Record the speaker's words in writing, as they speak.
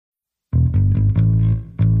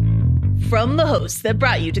From the hosts that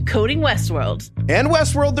brought you Decoding Westworld and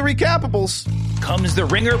Westworld the Recapables comes the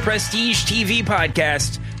Ringer Prestige TV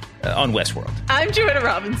podcast on Westworld. I'm Joanna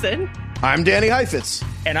Robinson. I'm Danny Heifetz.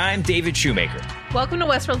 And I'm David Shoemaker. Welcome to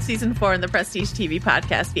Westworld Season 4 in the Prestige TV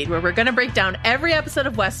podcast feed, where we're going to break down every episode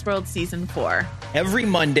of Westworld Season 4. Every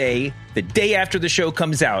Monday, the day after the show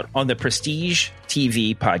comes out on the Prestige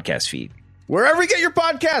TV podcast feed. Wherever you get your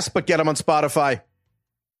podcasts, but get them on Spotify.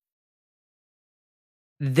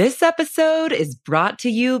 This episode is brought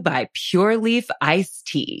to you by Pure Leaf Iced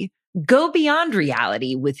Tea. Go beyond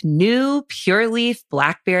reality with new Pure Leaf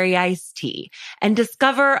Blackberry Iced Tea and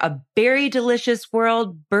discover a berry delicious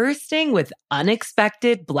world bursting with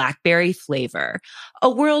unexpected blackberry flavor.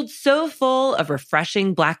 A world so full of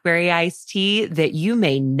refreshing blackberry iced tea that you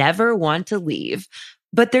may never want to leave.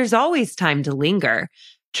 But there's always time to linger.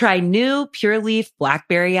 Try new Pure Leaf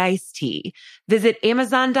Blackberry Iced Tea. Visit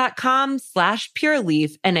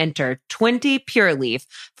Amazon.com/PureLeaf and enter 20 Pure Leaf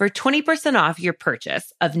for 20% off your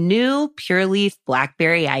purchase of new Pure Leaf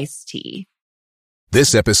Blackberry Iced Tea.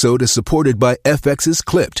 This episode is supported by FX's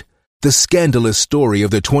Clipped, the scandalous story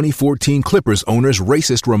of the 2014 Clippers owner's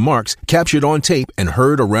racist remarks captured on tape and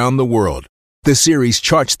heard around the world. The series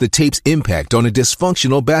charts the tape's impact on a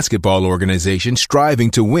dysfunctional basketball organization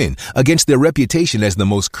striving to win against their reputation as the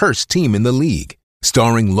most cursed team in the league.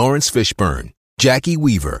 Starring Lawrence Fishburne, Jackie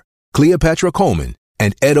Weaver, Cleopatra Coleman,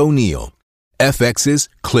 and Ed O'Neill. FX's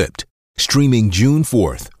Clipped, streaming June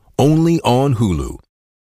 4th, only on Hulu.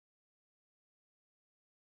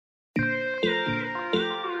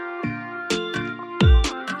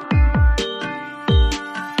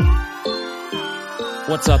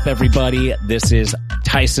 What's up, everybody? This is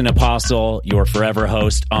Tyson Apostle, your forever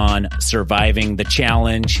host on Surviving the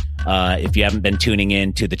Challenge. If you haven't been tuning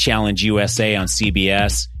in to the Challenge USA on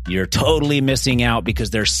CBS, you're totally missing out because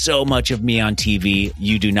there's so much of me on TV.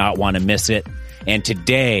 You do not want to miss it. And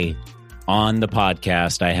today on the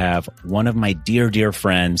podcast, I have one of my dear, dear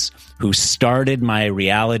friends who started my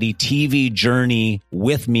reality TV journey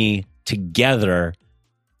with me together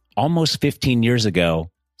almost 15 years ago.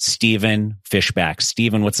 Stephen Fishbach.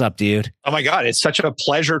 Stephen, what's up, dude? Oh my God, it's such a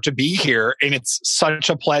pleasure to be here. And it's such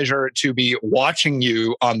a pleasure to be watching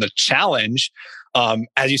you on The Challenge.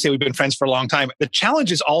 As you say, we've been friends for a long time. The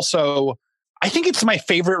Challenge is also, I think it's my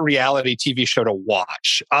favorite reality TV show to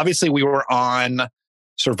watch. Obviously, we were on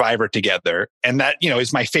Survivor together. And that,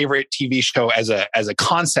 is my favorite TV show as a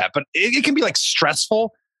concept. But it can be like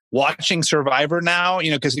stressful watching Survivor now,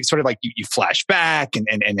 because it's sort of like you flash back and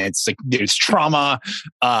it's like there's trauma.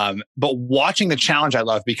 But watching The Challenge, I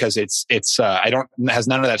love because it has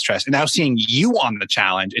none of that stress. And now seeing you on The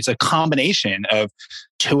Challenge, it's a combination of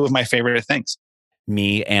two of my favorite things.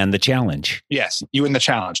 Me and The Challenge. Yes, you and The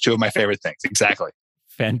Challenge, two of my favorite things. Exactly.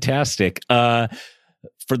 Fantastic.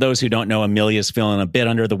 For those who don't know, Amelia's feeling a bit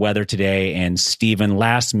under the weather today. And Stephen,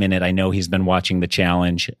 last minute, I know he's been watching The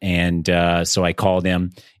Challenge. And so I called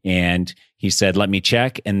him and he said, let me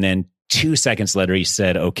check. And then 2 seconds later, he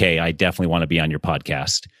said, okay, I definitely want to be on your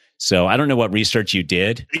podcast. So I don't know what research you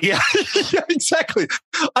did. Yeah, exactly.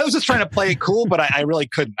 I was just trying to play it cool, but I really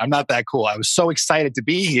couldn't. I'm not that cool. I was so excited to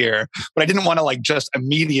be here, but I didn't want to just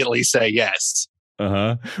immediately say yes.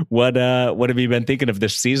 What have you been thinking of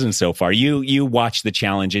this season so far? You watch The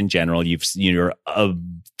Challenge in general. You're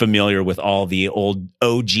familiar with all the old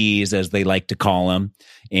OGs, as they like to call them,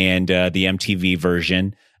 and the MTV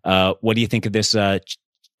version. What do you think of this The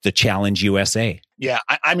Challenge USA? Yeah,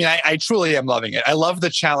 I truly am loving it. I love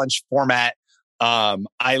the challenge format.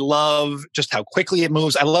 I love just how quickly it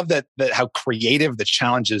moves. I love that how creative the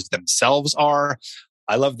challenges themselves are.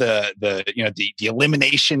 I love the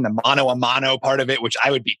elimination, the mano a mano part of it, which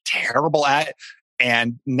I would be terrible at.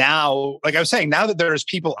 And now, like I was saying, now that there's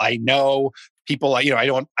people I know, people I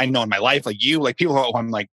know in my life, like you, like people who I'm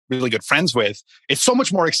like really good friends with, it's so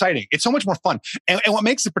much more exciting. It's so much more fun. And what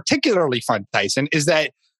makes it particularly fun, Tyson, is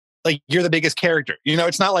that like you're the biggest character.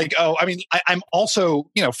 It's not like, I'm also,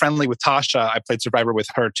 friendly with Tasha. I played Survivor with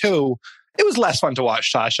her too. It was less fun to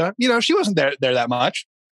watch Tasha. She wasn't there that much.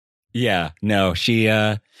 Yeah, no, she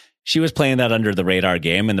was playing that under the radar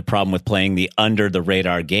game. And the problem with playing the under the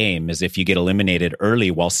radar game is if you get eliminated early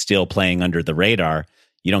while still playing under the radar,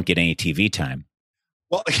 you don't get any TV time.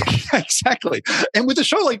 Well, exactly. And with a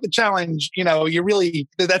show like The Challenge, you really,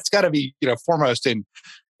 that's got to be, foremost in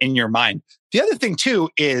your mind. The other thing too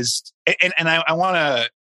is, and I want to,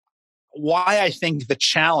 why I think The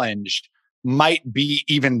Challenge might be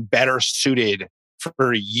even better suited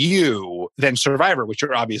for you than Survivor, which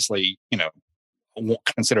you're obviously,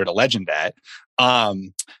 considered a legend at,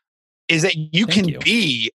 is that you can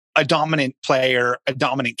be a dominant player, a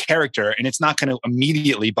dominant character, and it's not going to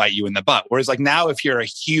immediately bite you in the butt. Whereas like now, if you're a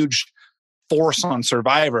huge force on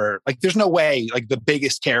Survivor, like there's no way like the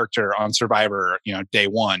biggest character on Survivor, day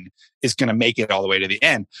one is going to make it all the way to the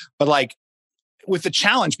end. But like with the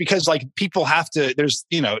challenge, because like people have to, there's,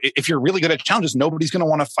 if you're really good at challenges, nobody's going to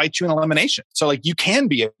want to fight you in elimination. So like you can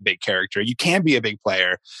be a big character, you can be a big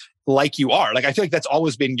player like you are. Like I feel like that's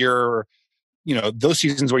always been your, those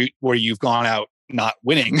seasons where you've gone out not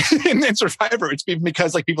winning in Survivor, it's been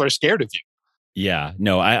because like people are scared of you. Yeah,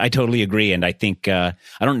 no, I totally agree. And I think, I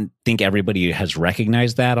don't think everybody has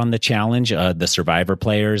recognized that on the challenge, the Survivor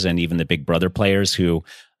players and even the Big Brother players who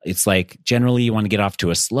it's like generally you want to get off to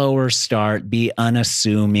a slower start, be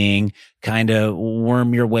unassuming, kind of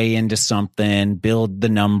worm your way into something, build the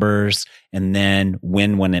numbers, and then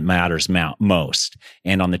win when it matters most.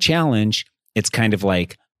 And on the challenge, it's kind of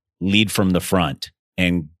like lead from the front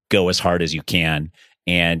and go as hard as you can.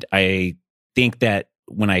 And I think that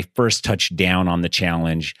when I first touched down on the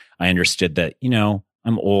challenge, I understood that,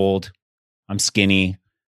 I'm old, I'm skinny,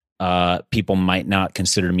 people might not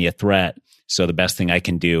consider me a threat. So the best thing I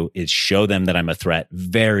can do is show them that I'm a threat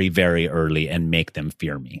very, very early and make them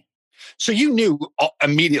fear me. So you knew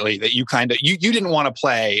immediately that you you didn't want to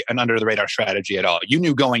play an under the radar strategy at all. You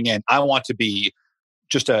knew going in, I want to be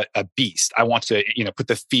just a beast. I want to, put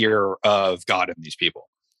the fear of God in these people.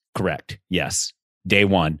 Correct. Yes. Day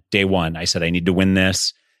one, I said, I need to win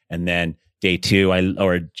this. And then day two,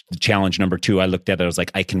 or challenge number 2, I looked at it, I was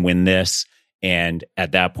like, I can win this. And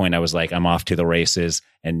at that point, I was like, I'm off to the races.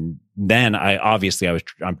 And then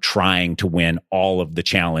I'm trying to win all of the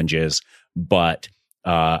challenges, but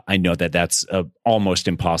I know that that's a almost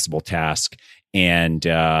impossible task. And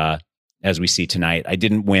as we see tonight, I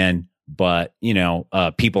didn't win, but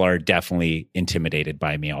people are definitely intimidated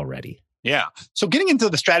by me already. Yeah. So getting into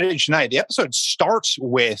the strategy tonight, the episode starts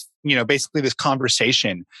with, basically this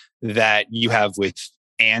conversation that you have with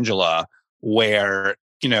Angela where,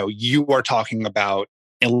 you are talking about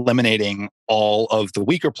eliminating all of the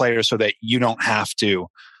weaker players so that you don't have to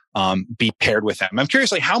be paired with them. I'm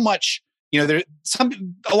curious, like how much, a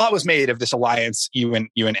lot was made of this alliance you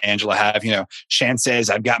and Angela have. Shan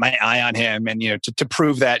says, I've got my eye on him. And, to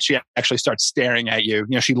prove that, she actually starts staring at you.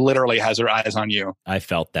 She literally has her eyes on you. I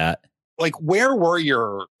felt that. Like, where were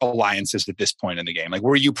your alliances at this point in the game? Like,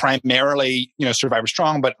 were you primarily, Survivor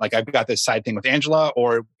Strong, but like, I've got this side thing with Angela,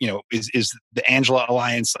 or, is the Angela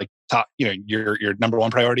alliance like top, your number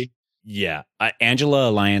one priority? Yeah.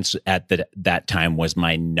 Angela alliance at that time was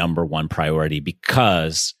my number one priority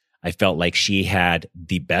because I felt like she had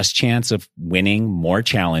the best chance of winning more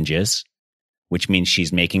challenges, which means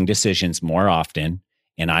she's making decisions more often.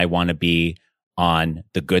 And I want to be on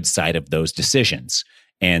the good side of those decisions.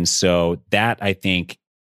 And so that, I think,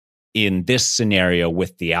 in this scenario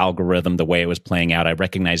with the algorithm, the way it was playing out, I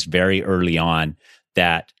recognized very early on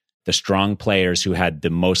that the strong players who had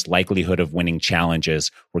the most likelihood of winning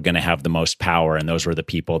challenges were going to have the most power. And those were the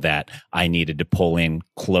people that I needed to pull in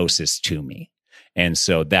closest to me. And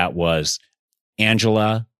so that was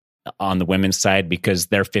Angela on the women's side because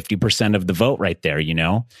they're 50% of the vote right there,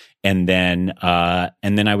 And then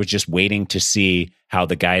I was just waiting to see how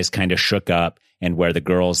the guys kind of shook up and where the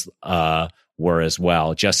girls were as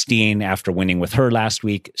well. Justine, after winning with her last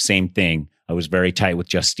week, same thing. I was very tight with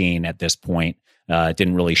Justine at this point.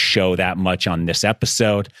 Didn't really show that much on this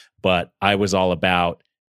episode, but I was all about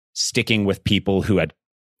sticking with people who had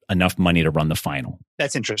enough money to run the final.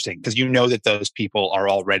 That's interesting because that those people are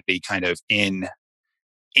already kind of in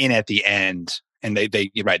at the end, and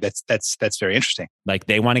you're right. That's very interesting. Like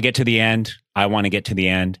they want to get to the end. I want to get to the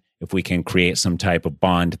end. If we can create some type of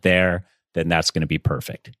bond there, then that's going to be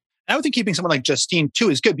perfect. I would think keeping someone like Justine too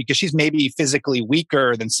is good because she's maybe physically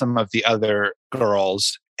weaker than some of the other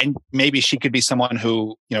girls. And maybe she could be someone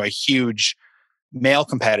who, a huge male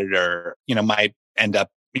competitor, might end up,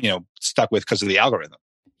 stuck with because of the algorithm.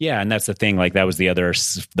 Yeah. And that's the thing. Like that was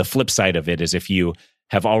the flip side of it is if you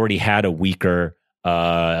have already had a weaker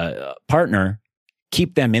partner,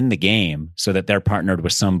 keep them in the game so that they're partnered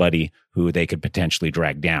with somebody who they could potentially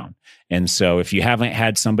drag down. And so if you haven't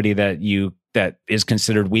had somebody that is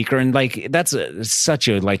considered weaker, and like that's such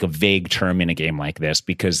a vague term in a game like this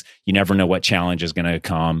because you never know what challenge is going to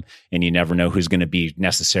come and you never know who's going to be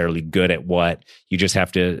necessarily good at what. You just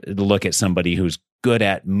have to look at somebody who's good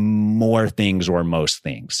at more things or most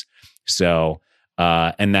things. So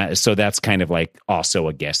that's kind of like also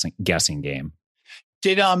a guessing game.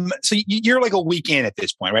 So you're like a week in at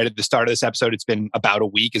this point, right? At the start of this episode, it's been about a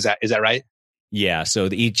week. Is that right? Yeah. So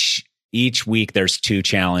each week there's 2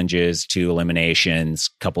 challenges, 2 eliminations,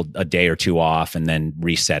 a day or 2 off, and then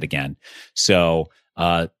reset again. So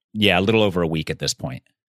Yeah, a little over a week at this point.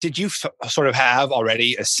 Did you sort of have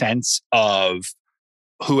already a sense of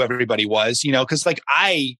who everybody was? You know, because like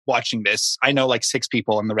watching this, I know like 6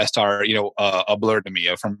 people and the rest are, you know, a blur to me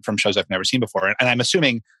from shows I've never seen before. And I'm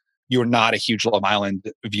assuming you're not a huge Love Island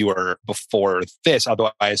viewer before this.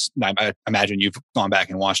 Otherwise, I imagine you've gone back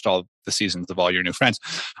and watched all the seasons of all your new friends.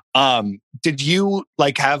 Did you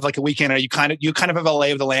like have like a weekend? Are you kind of have a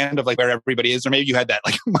lay of the land of like where everybody is, or maybe you had that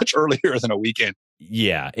like much earlier than a weekend?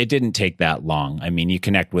 Yeah, it didn't take that long. I mean, you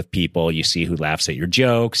connect with people, you see who laughs at your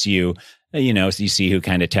jokes, you see who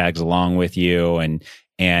kind of tags along with you,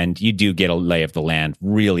 and you do get a lay of the land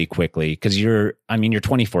really quickly because you're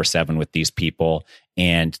 24/7 with these people,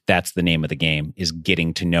 and that's the name of the game, is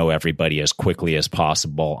getting to know everybody as quickly as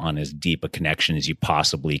possible on as deep a connection as you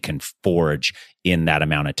possibly can forge in that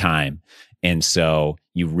amount of time. And so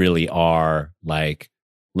you really are like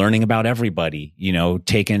learning about everybody, you know,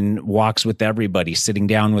 taking walks with everybody, sitting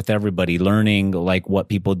down with everybody, learning like what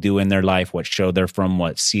people do in their life, what show they're from,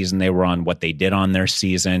 what season they were on, what they did on their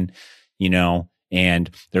season, you know. And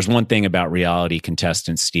there's one thing about reality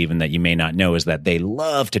contestants, Stephen, that you may not know is that they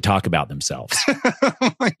love to talk about themselves.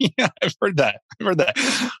 Yeah, I've heard that.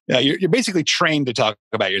 Yeah, you're basically trained to talk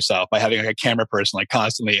about yourself by having like a camera person like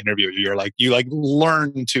constantly interview you. You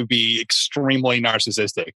learn to be extremely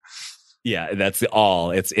narcissistic. Yeah,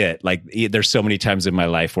 it's it. Like, there's so many times in my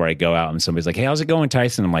life where I go out and somebody's like, "Hey, how's it going,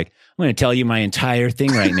 Tyson?" I'm like, "I'm going to tell you my entire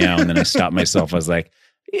thing right now." And then I stop myself. I was like,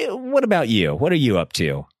 "What about you? What are you up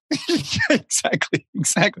to?" Exactly.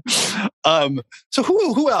 So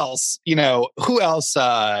who else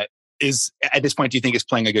is at this point, do you think, is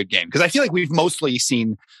playing a good game? Because I feel like we've mostly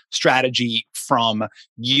seen strategy from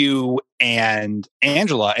you and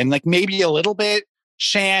Angela, and like maybe a little bit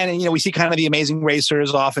Shan, and, you know, we see kind of the Amazing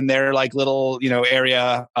Racers off in their like little, you know,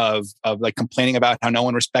 area of like complaining about how no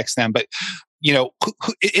one respects them. But, you know,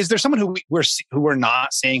 is there someone who we're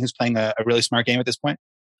not seeing who's playing a really smart game at this point?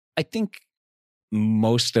 I think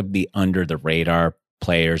most of the under the radar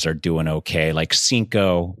players are doing okay. Like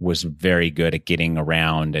Cinco was very good at getting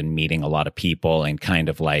around and meeting a lot of people, and kind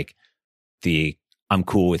of like the "I'm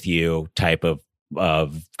cool with you" type of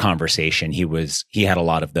conversation. He had a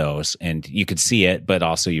lot of those, and you could see it, but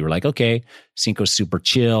also you were like, okay, Cinco's super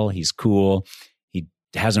chill. He's cool. He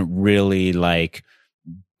hasn't really like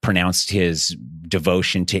pronounced his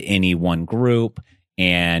devotion to any one group,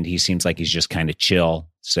 and he seems like he's just kind of chill.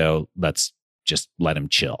 So let's just let him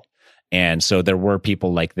chill. And so there were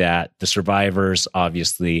people like that. The survivors,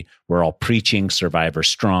 obviously, were all preaching Survivor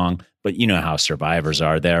strong, but you know how survivors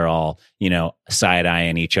are. They're all, you know,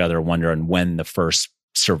 side-eyeing each other, wondering when the first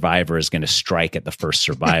survivor is going to strike at the first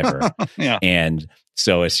survivor. Yeah. And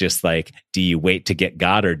so it's just like, do you wait to get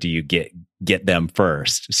got, or do you get them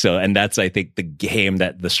first? So, and that's, I think, the game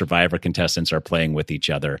that the survivor contestants are playing with each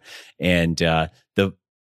other. And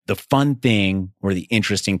the fun thing, or the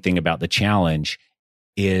interesting thing about the challenge,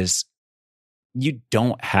 is you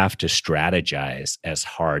don't have to strategize as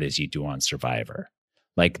hard as you do on Survivor.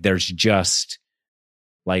 Like, there's just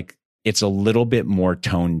like, it's a little bit more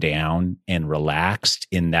toned down and relaxed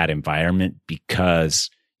in that environment because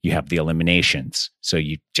you have the eliminations. So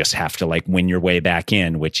you just have to like win your way back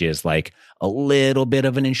in, which is like a little bit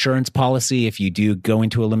of an insurance policy if you do go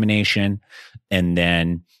into elimination. And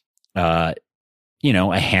then, you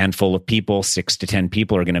know, a handful of people, 6 to 10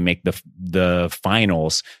 people, are going to make the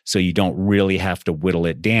finals. So you don't really have to whittle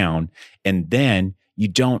it down. And then you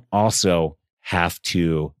don't also have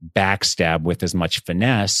to backstab with as much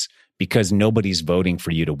finesse because nobody's voting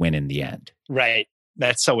for you to win in the end. Right.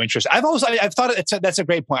 That's so interesting. I've thought that's a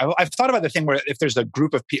great point. I've thought about the thing where if there's a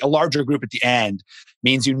larger group at the end,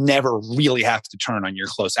 means you never really have to turn on your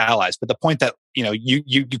close allies. But the point that, you know,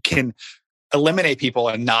 you can eliminate people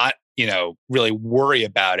and not, you know, really worry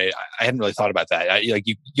about it. I hadn't really thought about that.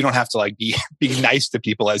 You don't have to like be nice to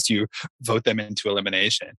people as you vote them into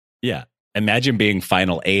elimination. Yeah. Imagine being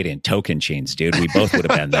final 8 in token chains, dude. We both would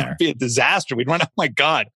have been there. That'd be a disaster. We'd run, oh my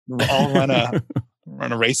God, we'd all run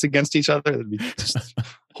a race against each other. That'd be just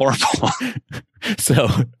horrible. So,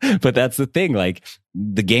 but that's the thing. Like,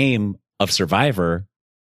 the game of Survivor,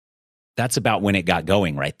 that's about when it got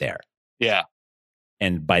going right there. Yeah.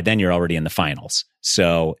 And by then you're already in the finals.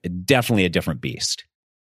 So definitely a different beast.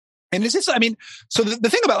 And is this, I mean, so the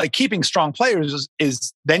thing about like keeping strong players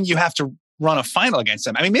is then you have to run a final against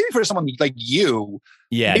them. I mean, maybe for someone like you.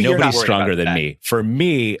 Yeah, nobody's stronger than me. For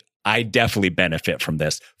me, I definitely benefit from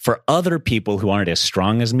this. For other people who aren't as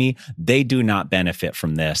strong as me, they do not benefit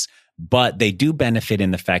from this. but they do benefit in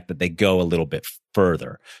the fact that they go a little bit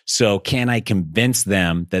further. So can I convince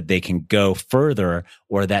them that they can go further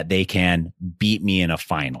or that they can beat me in a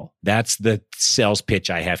final? That's the sales pitch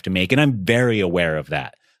I have to make. And I'm very aware of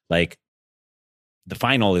that. Like, the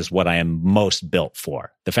final is what I am most built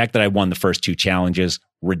for. The fact that I won the first 2 challenges,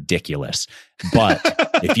 ridiculous. But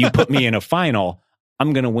if you put me in a final,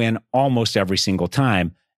 I'm going to win almost every single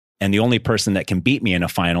time. And the only person that can beat me in a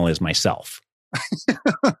final is myself.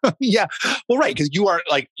 Yeah. Well, right. Because you're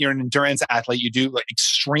an endurance athlete. You do like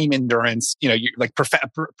extreme endurance, you're like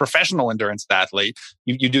professional endurance athlete.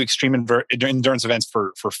 You do extreme endurance events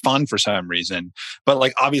for fun for some reason. But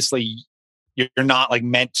like, obviously you're not like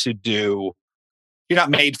meant to do, you're not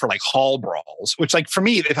made for like hall brawls, which like for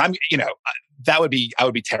me, if I'm, I would be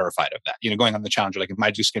terrified of that, going on the Challenger. Like, am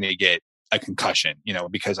I just going to get a concussion,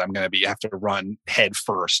 because I'm going to have to run head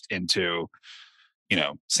first into,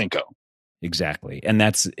 Cinco. Exactly. And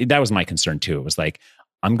that was my concern too. It was like,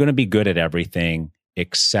 I'm going to be good at everything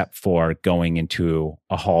except for going into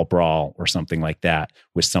a hall brawl or something like that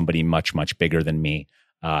with somebody much, much bigger than me.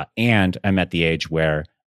 And I'm at the age where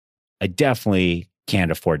I definitely can't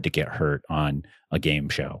afford to get hurt on a game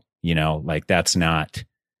show. Like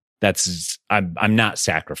I'm not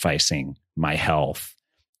sacrificing my health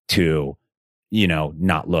to,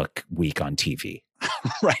 not look weak on TV.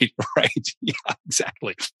 Right. Yeah,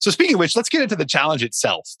 exactly. So speaking of which, let's get into the challenge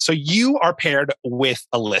itself. So you are paired with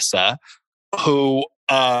Alyssa, who,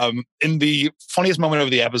 in the funniest moment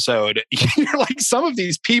of the episode, you're like, some of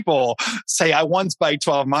these people say I once biked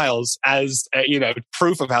 12 miles as,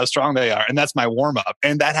 proof of how strong they are. And that's my warm up.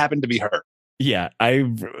 And that happened to be her. Yeah.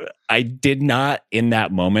 I did not in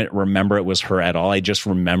that moment remember it was her at all. I just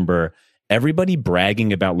remember everybody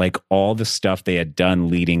bragging about like all the stuff they had done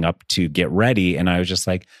leading up to get ready. And I was just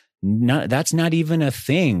like, no, that's not even a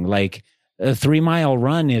thing. Like, a 3-mile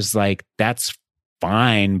run is like, that's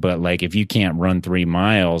fine. But like, if you can't run 3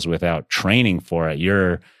 miles without training for it,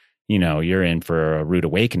 you're in for a rude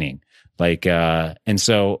awakening. Like, and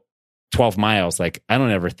so 12 miles, like, I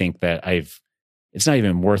don't ever think that it's not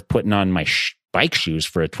even worth putting on my bike shoes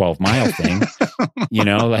for a 12-mile thing.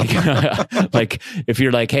 Like if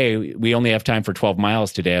you're like, hey, we only have time for 12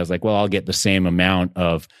 miles today. I was like, well, I'll get the same amount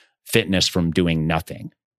of fitness from doing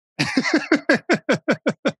nothing.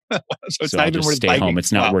 So I'll just stay home.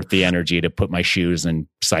 It's not worth the energy to put my shoes and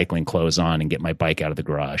cycling clothes on and get my bike out of the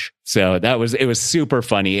garage. So it was super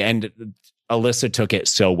funny. And Alyssa took it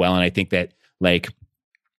so well. And I think that like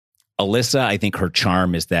Alyssa, I think her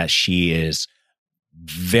charm is that she is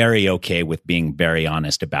very okay with being very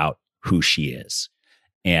honest about who she is.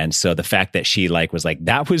 And so the fact that she was like,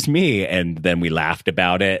 that was me. And then we laughed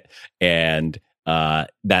about it. And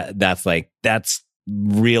that's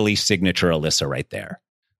really signature Alyssa right there.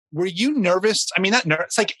 Were you nervous? I mean,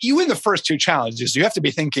 it's like you in the first 2 challenges, you have to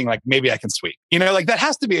be thinking like, maybe I can sweep, like that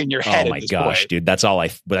has to be in your head. Oh my gosh, dude. That's all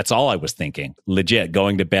I was thinking. Legit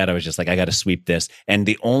going to bed. I was just like, I got to sweep this. And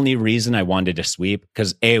the only reason I wanted to sweep,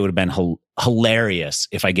 because it would have been hilarious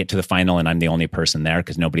if I get to the final and I'm the only person there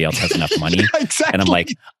because nobody else has enough money. Exactly. And I'm like,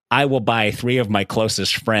 I will buy 3 of my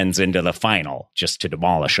closest friends into the final just to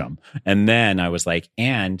demolish them. And then I was like,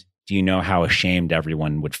 and do you know how ashamed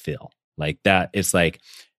everyone would feel? Like that. It's like,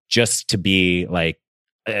 just to be like,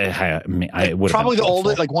 I would probably the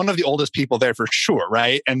oldest, like one of the oldest people there for sure,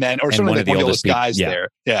 right? And then, or certainly one of the oldest guys there.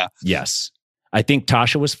 Yeah. Yes. I think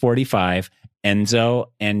Tasha was 45, Enzo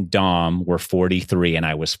and Dom were 43, and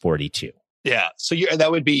I was 42. Yeah. So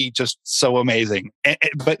that would be just so amazing.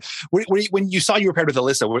 But when you saw you were paired with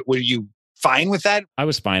Alyssa, were you fine with that? I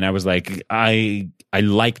was fine. I was like, I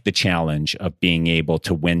like the challenge of being able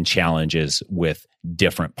to win challenges with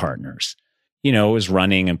different partners. It was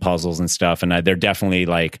running and puzzles and stuff. And they're definitely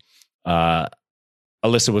like,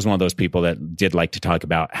 Alyssa was one of those people that did like to talk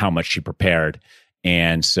about how much she prepared.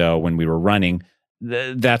 And so when we were running,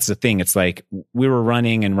 that's the thing. It's like we were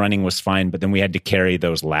running and running was fine, but then we had to carry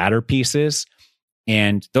those ladder pieces.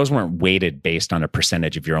 And those weren't weighted based on a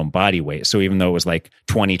percentage of your own body weight. So even though it was like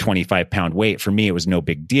 20, 25 pound weight, for me, it was no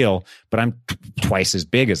big deal, but I'm twice as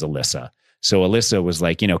big as Alyssa. So Alyssa was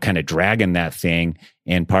like, kind of dragging that thing.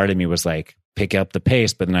 And part of me was like, pick up the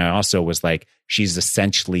pace. But then I also was like, she's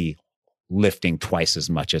essentially lifting twice as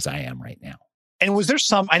much as I am right now. And was there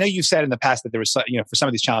I know you said in the past that there was some, for some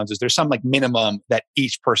of these challenges, there's some like minimum that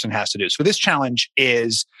each person has to do. So this challenge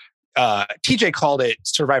is, TJ called it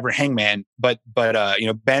Survivor Hangman, but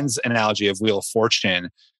Ben's analogy of Wheel of Fortune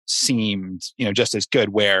seemed, just as good,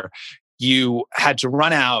 where you had to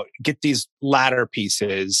run out, get these ladder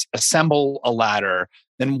pieces, assemble a ladder.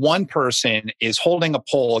 Then one person is holding a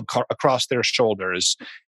pole across their shoulders,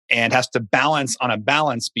 and has to balance on a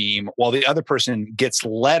balance beam while the other person gets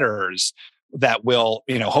letters that will,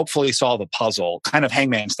 hopefully solve a puzzle, kind of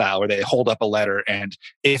Hangman style, where they hold up a letter, and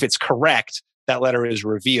if it's correct, that letter is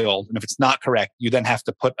revealed. And if it's not correct, you then have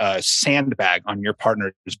to put a sandbag on your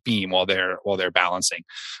partner's beam while they're balancing.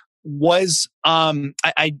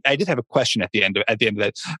 I did have a question at the end of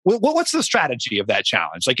that. What's the strategy of that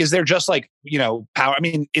challenge? Like, is there just power? I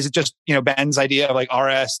mean, is it just, Ben's idea of like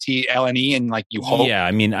RSTLNE and like you hope? Yeah.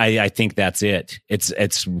 I mean, I think that's it.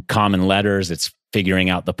 It's common letters. It's figuring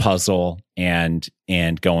out the puzzle and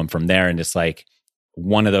going from there. And it's like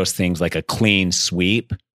one of those things, like a clean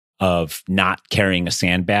sweep of not carrying a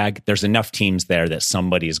sandbag. There's enough teams there that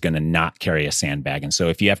somebody is going to not carry a sandbag. And so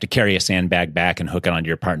if you have to carry a sandbag back and hook it onto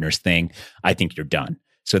your partner's thing, I think you're done.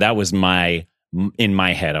 So that was in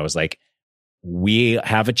my head, I was like, we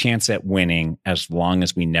have a chance at winning as long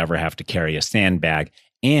as we never have to carry a sandbag.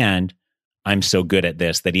 And I'm so good at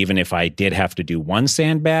this that even if I did have to do one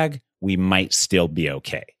sandbag, we might still be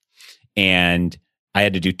okay. And I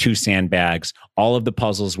had to do 2 sandbags. All of the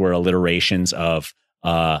puzzles were alliterations of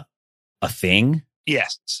a thing.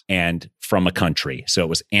 Yes. And from a country. So it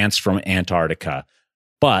was ants from Antarctica.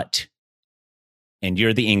 But, and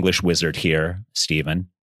you're the English wizard here, Stephen,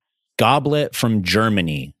 goblet from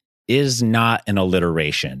Germany is not an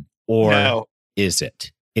alliteration. Or no. Is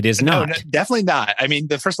it? It is not. No, definitely not. I mean,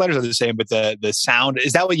 the first letters are the same, but the sound,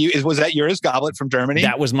 was that yours, goblet from Germany?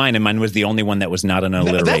 That was mine, and mine was the only one that was not an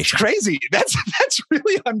alliteration. That's crazy. That's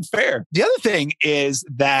really unfair. The other thing is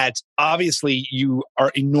that obviously you are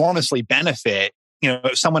enormously benefit.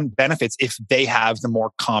 Someone benefits if they have the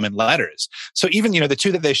more common letters. So even, the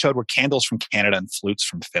 2 that they showed were candles from Canada and flutes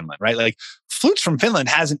from Finland, right? Like flutes from Finland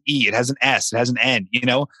has an E, it has an S, it has an N,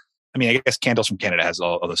 I mean, I guess candles from Canada has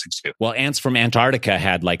all those things too. Well, ants from Antarctica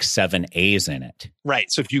had like 7 A's in it. Right.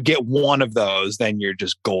 So if you get one of those, then you're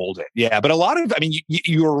just golden. Yeah. But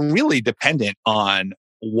you're really dependent on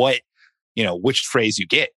which phrase you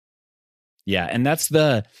get. Yeah. And that's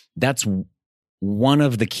one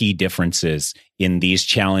of the key differences in these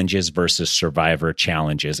challenges versus Survivor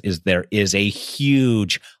challenges is there is a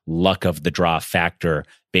huge luck of the draw factor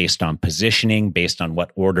based on positioning, based on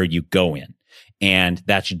what order you go in. And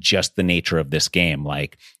that's just the nature of this game.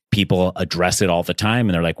 Like, people address it all the time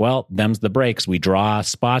and they're like, well, them's the breaks. We draw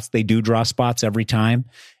spots. They do draw spots every time.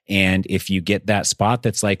 And if you get that spot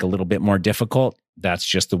that's like a little bit more difficult, that's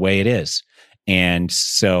just the way it is. And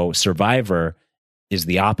so Survivor is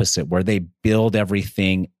the opposite, where they build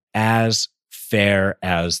everything as fair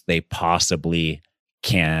as they possibly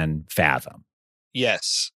can fathom.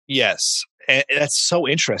 Yes. And that's so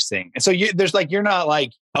interesting. And so you're not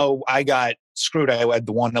like, oh, I got screwed, I had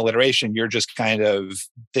the one alliteration. You're just kind of,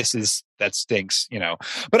 that stinks,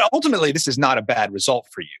 But ultimately, this is not a bad result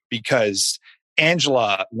for you, because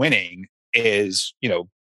Angela winning is,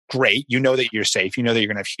 great. You know that you're safe. You know that you're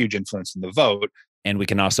going to have huge influence in the vote. And we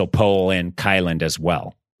can also poll in Kyland as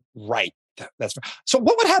well. Right. That's so.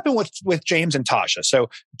 What would happen with James and Tasha? So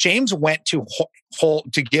James went to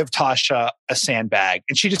give Tasha a sandbag,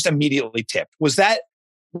 and she just immediately tipped. Was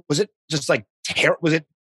it just like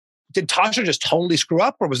did Tasha just totally screw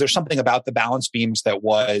up, or was there something about the balance beams that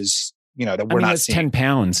was that we're not seeing? 10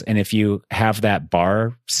 pounds, and if you have that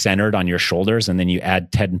bar centered on your shoulders, and then you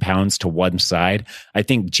add 10 pounds to one side, I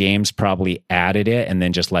think James probably added it and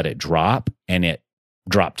then just let it drop, and it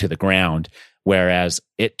dropped to the ground. Whereas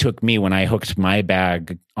it took me, when I hooked my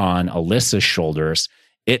bag on Alyssa's shoulders,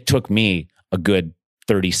 it took me a good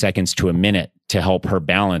 30 seconds to a minute to help her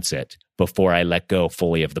balance it before I let go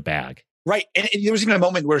fully of the bag. Right. And there was even a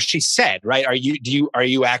moment where she said, right, are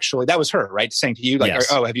you actually, that was her, right? Saying to you, like, yes.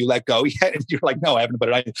 Oh, have you let go yet? And you're like, no, I haven't,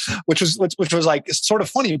 but which was like sort of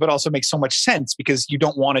funny, but also makes so much sense, because you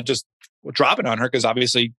don't want to just drop it on her, because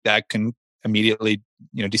obviously that can immediately,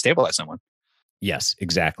 destabilize someone. Yes,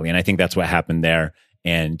 exactly. And I think that's what happened there.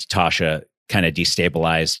 And Tasha kind of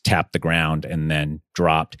destabilized, tapped the ground, and then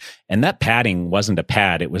dropped. And that padding wasn't a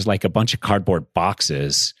pad. It was like a bunch of cardboard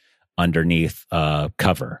boxes underneath a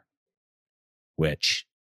cover, which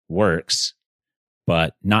works,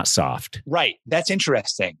 but not soft. Right. That's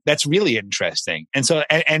interesting. That's really interesting. And so,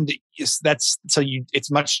 it's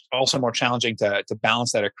much also more challenging to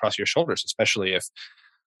balance that across your shoulders, especially if,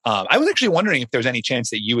 I was actually wondering if there's any chance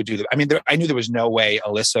that you would do that. I mean, I knew there was no way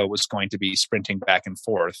Alyssa was going to be sprinting back and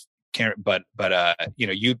forth, but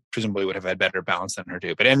you presumably would have had better balance than her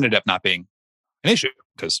too. But it ended up not being an issue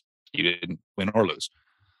because you didn't win or lose.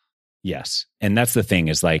 Yes. And that's the thing,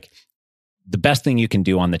 is like, the best thing you can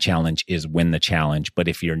do on the challenge is win the challenge. But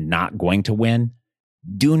if you're not going to win,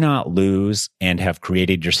 do not lose and have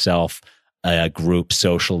created yourself a group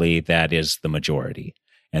socially that is the majority.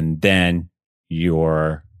 and then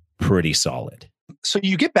you're pretty solid. So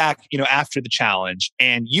you get back, after the challenge,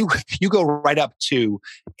 and you go right up to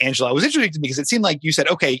Angela. It was interesting to me because it seemed like you said,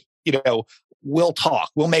 okay, we'll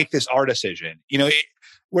talk. We'll make this our decision.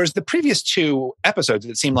 Whereas the previous 2 episodes,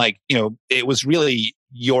 it seemed like, it was really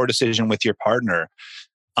your decision with your partner.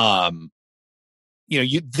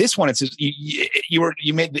 This one, it's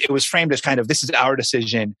it was framed as kind of, this is our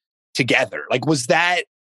decision together. Like,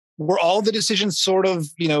 were all the decisions sort of,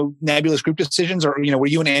 nebulous group decisions, or, were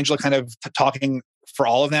you and Angela kind of talking for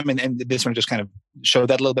all of them? And this one just kind of showed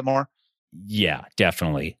that a little bit more? Yeah,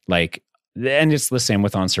 definitely. And it's the same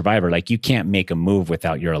with On Survivor. You can't make a move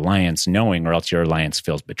without your alliance knowing, or else your alliance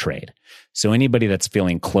feels betrayed. So anybody that's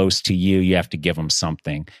feeling close to you, you have to give them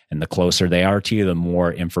something. And the closer they are to you, the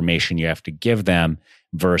more information you have to give them,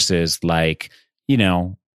 versus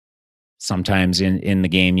sometimes in the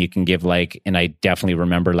game you can give and I definitely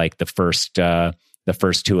remember the first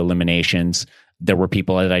 2 eliminations, there were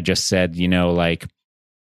people that I just said,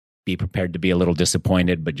 be prepared to be a little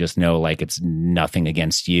disappointed, but just know it's nothing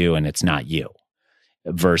against you and it's not you,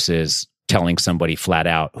 versus telling somebody flat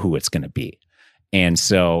out who it's going to be. And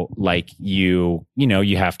so you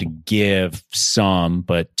have to give some,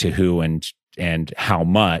 but to who and how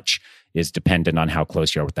much is dependent on how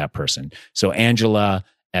close you are with that person. So Angela,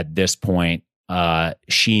 at this point,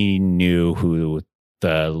 she knew who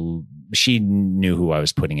I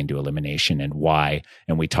was putting into elimination and why,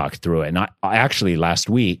 and we talked through it. And I actually, last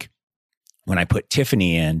week, when I put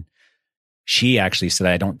Tiffany in, she actually said,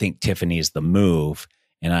 I don't think Tiffany is the move.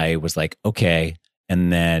 And I was like, okay.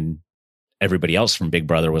 And then everybody else from Big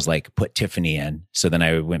Brother was like, put Tiffany in. So then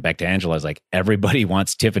I went back to Angela. I was like, everybody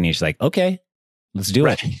wants Tiffany. She's like, okay, let's do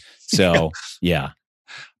it. So yeah.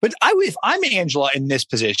 But if I'm Angela in this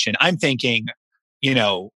position, I'm thinking,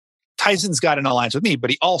 Tyson's got an alliance with me, but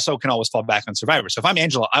he also can always fall back on Survivor. So if I'm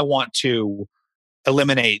Angela, I want to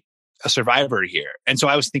eliminate a Survivor here. And so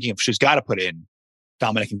I was thinking, if she's got to put in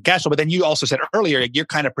Dominic and Cashel. But then you also said earlier, you're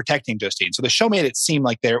kind of protecting Justine. So the show made it seem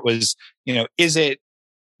like there was, is it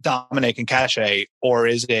Dominic and Cache, or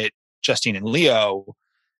is it Justine and Leo?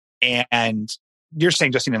 And you're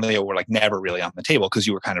saying Justine and Leo were never really on the table because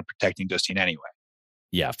you were kind of protecting Justine anyway.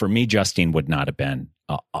 Yeah, for me, Justine would not have been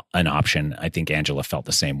an option. I think Angela felt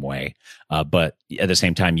the same way. But at the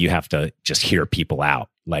same time, you have to just hear people out.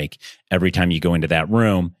 Every time you go into that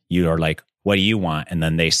room, you are like, what do you want? And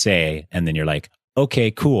then they say, and then you're like,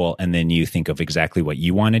 okay, cool. And then you think of exactly what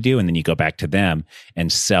you want to do. And then you go back to them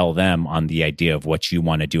and sell them on the idea of what you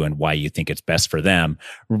want to do and why you think it's best for them,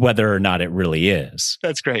 whether or not it really is.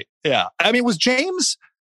 That's great. Yeah. I mean, was James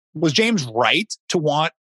right to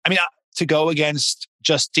want, to go against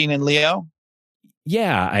Justine and Leo?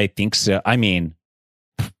 Yeah, I think so. I mean,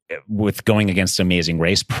 with going against Amazing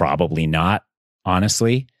Race, probably not,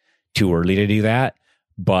 honestly. Too early to do that.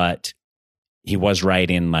 But he was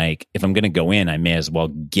right in if I'm going to go in, I may as well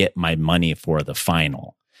get my money for the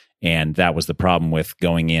final. And that was the problem with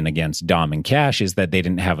going in against Dom and Cash, is that they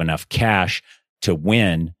didn't have enough cash to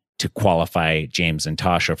win to qualify James and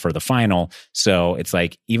Tasha for the final. So it's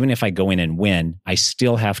even if I go in and win, I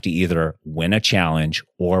still have to either win a challenge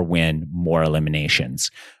or win more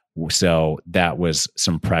eliminations. So that was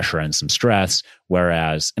some pressure and some stress.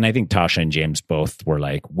 Whereas, and I think Tasha and James both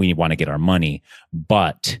were we want to get our money,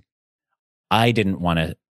 but I didn't want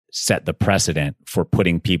to set the precedent for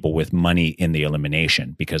putting people with money in the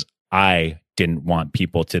elimination, because I didn't want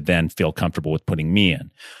people to then feel comfortable with putting me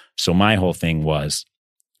in. So my whole thing was,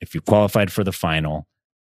 if you qualified for the final,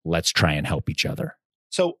 let's try and help each other.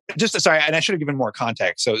 So sorry, and I should have given more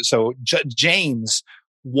context. So James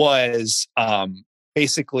was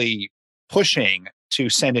basically pushing to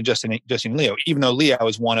send in Justine and Leo, even though Leo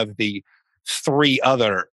is one of the 3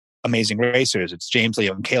 other amazing racers. It's James,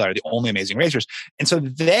 Leo, and Kayla are the only amazing racers. And so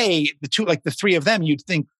the 3 of them, you'd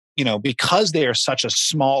think, because they are such a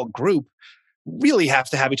small group, really have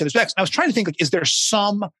to have each other's backs. I was trying to think, is there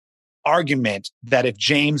some argument that if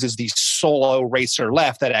James is the solo racer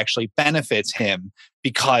left, that actually benefits him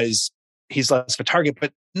because he's less of a target?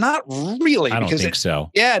 But not really. I don't think so.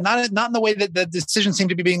 Yeah, not in the way that the decisions seem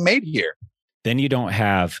to be being made here. Then you don't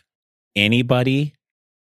have anybody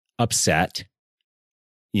upset,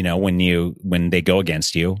 when they go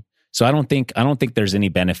against you. So I don't think there's any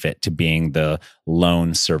benefit to being the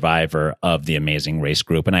lone survivor of the Amazing Race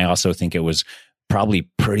group. And I also think it was probably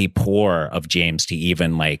pretty poor of James to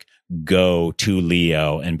even go to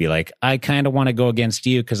Leo and be like, I kind of want to go against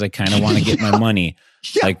you because I kind of want to get my money.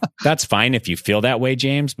 Yeah. That's fine if you feel that way,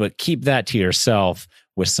 James, but keep that to yourself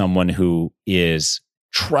with someone who is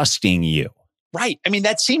trusting you. Right. I mean,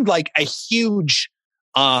 that seemed like a huge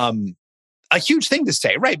a huge thing to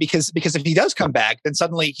say, right? Because if he does come back, then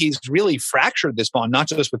suddenly he's really fractured this bond, not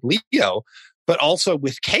just with Leo, but also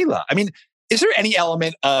with Kayla. I mean, is there any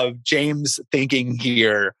element of James thinking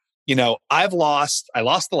here, I lost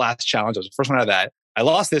the last challenge. I was the first one out of that. I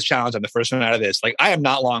lost this challenge. I'm the first one out of this. Like, I am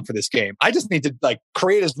not long for this game. I just need to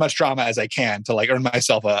create as much drama as I can to earn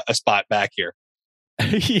myself a spot back here.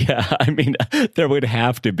 Yeah, I mean, there would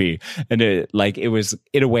have to be. And it was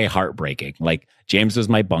in a way heartbreaking. Like, James was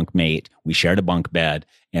my bunkmate. We shared a bunk bed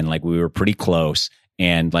and we were pretty close.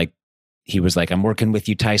 And he was like, I'm working with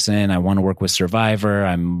you, Tyson. I want to work with Survivor.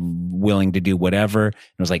 I'm willing to do whatever. And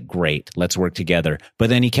I was like, great, let's work together. But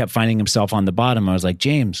then he kept finding himself on the bottom. I was like,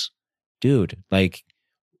 James, dude,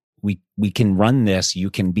 we can run this. You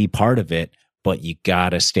can be part of it, but you got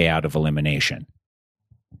to stay out of elimination.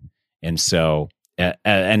 And so,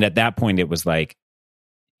 and at that point, it was like,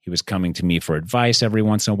 he was coming to me for advice every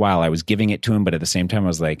once in a while. I was giving it to him, but at the same time, I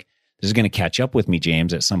was like, this is going to catch up with me,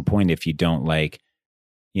 James, at some point if you don't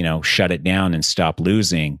shut it down and stop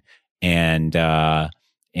losing. And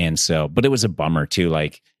so, but it was a bummer too.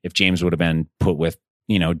 If James would have been put with,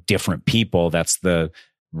 different people, that's the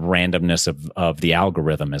randomness of the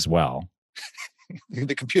algorithm as well.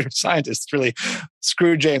 The computer scientists really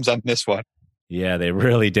screwed James on this one. Yeah, they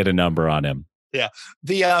really did a number on him. Yeah.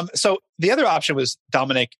 So the other option was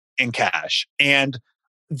Dominic and Cash. And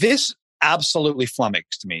this absolutely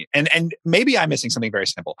flummoxed me. And maybe I'm missing something very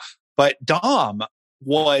simple, but Dom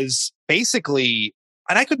was basically,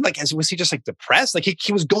 and I couldn't was he just depressed?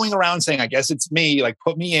 He was going around saying, I guess it's me,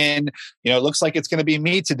 put me in, it looks like it's going to be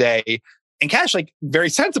me today. And Cash very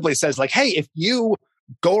sensibly says hey, if you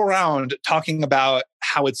go around talking about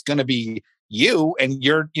how it's going to be you and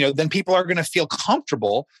you're, then people are going to feel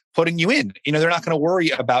comfortable putting you in. They're not going to worry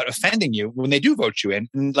about offending you when they do vote you in.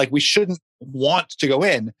 And we shouldn't want to go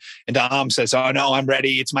in. And Dom says, oh no, I'm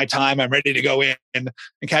ready. It's my time. I'm ready to go in. And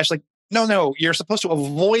Cash no, you're supposed to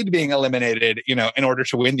avoid being eliminated, in order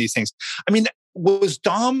to win these things. I mean, was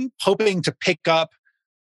Dom hoping to pick up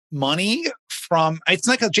money from, it's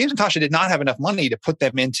James and Tasha did not have enough money to put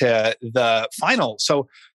them into the final. So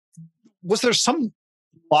was there some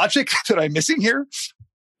logic that I'm missing here?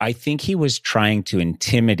 I think he was trying to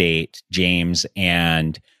intimidate James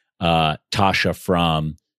and Tasha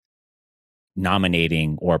from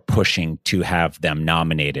nominating or pushing to have them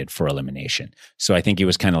nominated for elimination. So I think he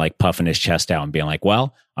was kind of puffing his chest out and being like,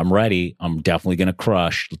 well, I'm ready. I'm definitely going to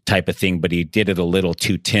crush type of thing. But he did it a little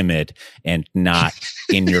too timid and not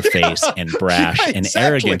in your face and brash and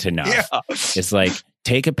arrogant enough. Yeah. It's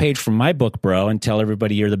take a page from my book, bro, and tell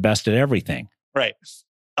everybody you're the best at everything. Right.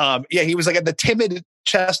 He was the timid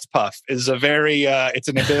chest puff is a very, it's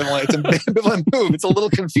an ambivalent move. It's a little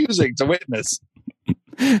confusing to witness.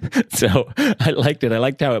 So I liked it. I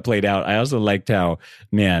liked how it played out. I also liked how,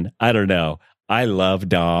 man, I don't know. I love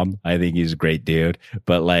Dom. I think he's a great dude.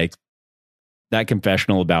 But that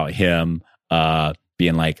confessional about him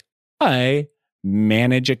being I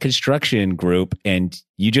manage a construction group and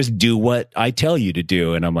you just do what I tell you to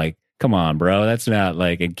do. And I'm like, come on, bro. That's not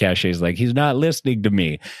and Cash's he's not listening to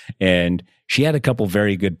me. And she had a couple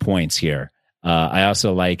very good points here. I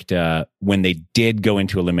also liked when they did go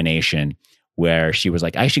into elimination, where she was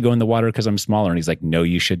like, I should go in the water because I'm smaller. And he's like, no,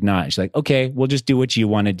 you should not. And she's like, okay, we'll just do what you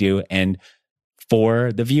want to do. And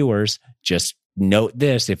for the viewers, just note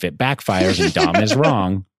this, if it backfires and Dom is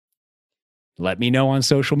wrong, let me know on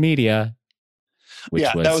social media. Which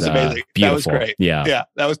that was amazing. Beautiful. That was great. Yeah,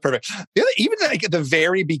 that was perfect. Even at the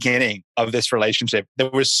very beginning of this relationship,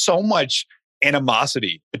 there was so much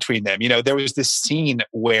animosity between them. There was this scene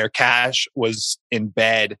where Cash was in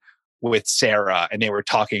bed with Sarah and they were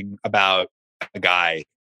talking about a guy.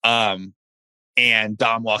 And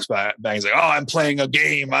Dom walks by and he's like, oh, I'm playing a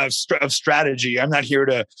game of strategy. I'm not here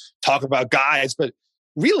to talk about guys. But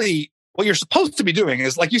really, what you're supposed to be doing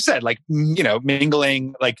is, like you said,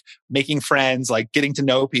 mingling, making friends, getting to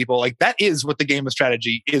know people. That is what the game of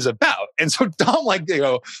strategy is about. And so Dom,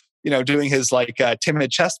 doing his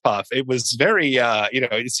timid chest puff, it was very,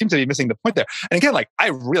 it seemed to be missing the point there. And again, I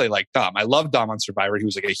really like Dom. I love Dom on Survivor. He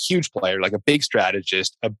was a huge player, a big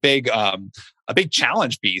strategist, a big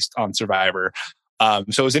challenge beast on Survivor. So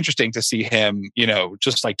it was interesting to see him,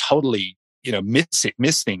 just totally,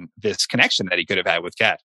 missing this connection that he could have had with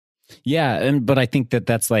Kat. Yeah. But I think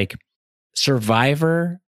that's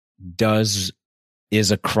Survivor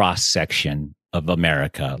is a cross section of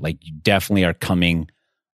America. You definitely are coming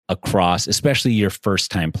across, especially your first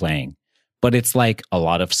time playing. But it's a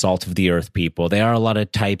lot of salt of the earth people. They are a lot of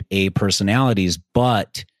type A personalities,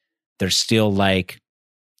 but they're still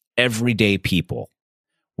everyday people.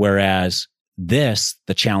 Whereas the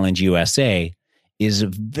Challenge USA, is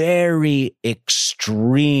very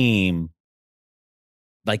extreme,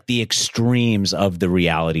 like the extremes of the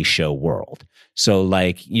reality show world. So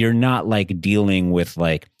like, you're not like dealing with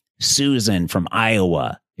like Susan from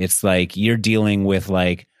Iowa. It's like you're dealing with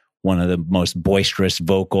like one of the most boisterous,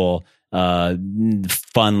 vocal,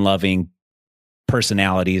 fun-loving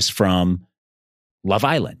personalities from Love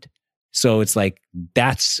Island. So it's like,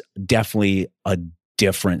 that's definitely a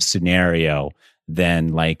different scenario than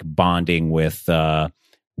like bonding with some,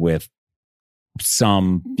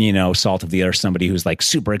 salt of the earth, somebody who's like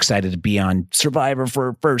super excited to be on Survivor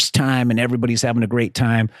for first time and everybody's having a great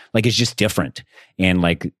time. Like, it's just different. And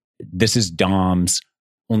like, this is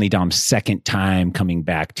only Dom's second time coming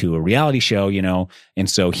back to a reality show, and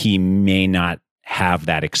so he may not have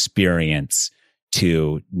that experience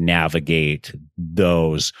to navigate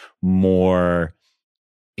those more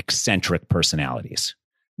eccentric personalities.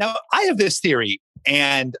 Now, I have this theory,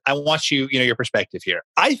 and I want your perspective here.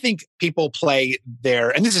 I think people play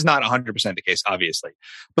and this is not 100% the case, obviously,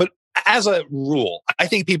 but as a rule, I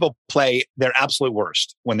think people play their absolute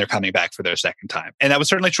worst when they're coming back for their second time. And that was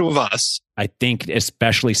certainly true of us. I think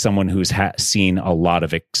especially someone who's seen a lot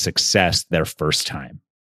of success their first time.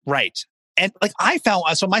 Right. And like I found,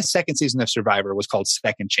 so my second season of Survivor was called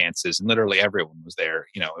Second Chances, and literally everyone was there.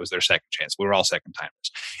 It was their second chance. We were all second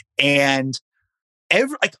timers. And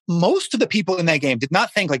most of the people in that game did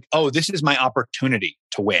not think like, oh, this is my opportunity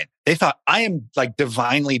to win. They thought, I am like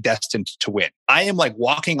divinely destined to win. I am like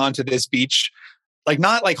walking onto this beach, like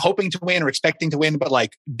not like hoping to win or expecting to win, but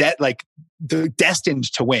like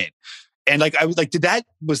destined to win. And like, I was like,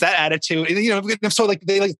 was that attitude? And, so like,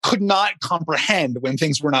 they like could not comprehend when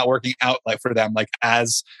things were not working out like for them, like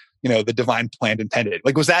as, the divine plan intended.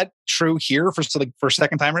 Like, was that true here for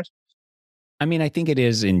second timers? I mean, I think it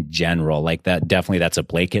is in general, like that. Definitely, that's a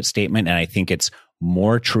blanket statement. And I think it's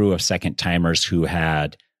more true of second timers who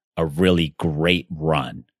had a really great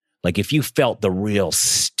run. Like if you felt the real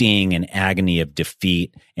sting and agony of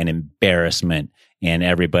defeat and embarrassment, and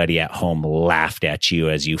everybody at home laughed at you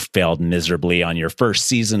as you failed miserably on your first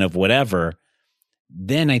season of whatever,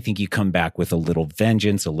 then I think you come back with a little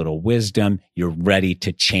vengeance, a little wisdom. You're ready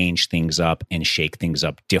to change things up and shake things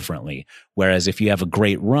up differently. Whereas if you have a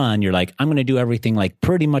great run, you're like, I'm going to do everything like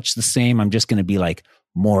pretty much the same. I'm just going to be like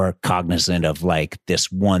more cognizant of like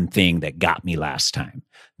this one thing that got me last time.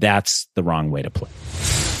 That's the wrong way to play.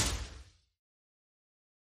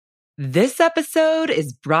 This episode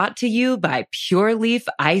is brought to you by Pure Leaf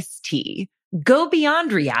Iced Tea. Go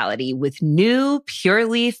beyond reality with new Pure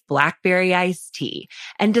Leaf Blackberry Iced Tea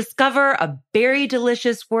and discover a berry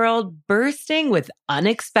delicious world bursting with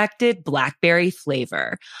unexpected blackberry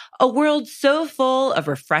flavor. A world so full of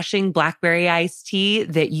refreshing blackberry iced tea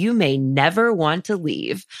that you may never want to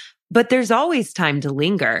leave. But there's always time to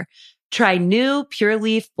linger. Try new Pure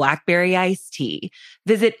Leaf Blackberry Iced Tea.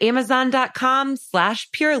 Visit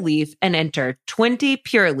Amazon.com/PureLeaf and enter 20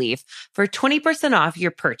 Pure Leaf for 20% off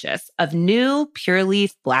your purchase of new Pure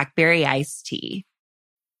Leaf Blackberry Iced Tea.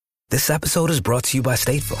 This episode is brought to you by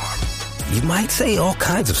State Farm. You might say all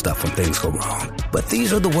kinds of stuff when things go wrong, but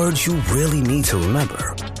these are the words you really need to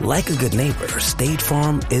remember. Like a good neighbor, State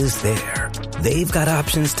Farm is there. They've got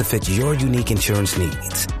options to fit your unique insurance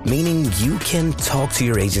needs, meaning you can talk to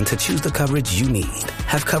your agent to choose the coverage you need,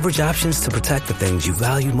 have coverage options to protect the things you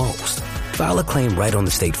value most, file a claim right on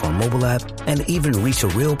the State Farm mobile app, and even reach a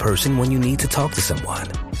real person when you need to talk to someone.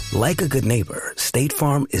 Like a good neighbor, State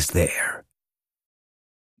Farm is there.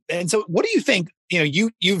 And so what do you think,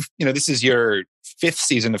 you've this is your 5th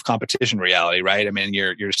season of competition reality, right? I mean,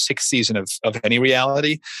 your 6th season of any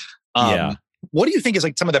reality. Yeah. What do you think is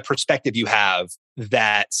like some of the perspective you have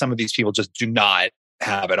that some of these people just do not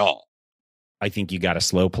have at all? I think you got to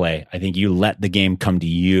slow play. I think you let the game come to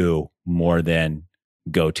you more than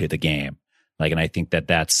go to the game. Like, and I think that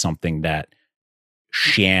that's something that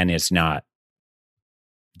Shan is not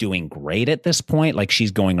doing great at this point. Like,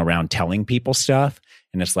 she's going around telling people stuff.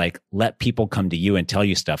 And it's like, let people come to you and tell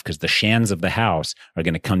you stuff, because the Shans of the house are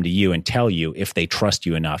going to come to you and tell you if they trust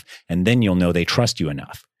you enough. And then you'll know they trust you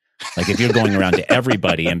enough. Like if you're going around to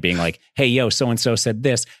everybody and being like, hey, yo, so-and-so said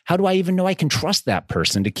this. How do I even know I can trust that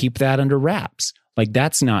person to keep that under wraps? Like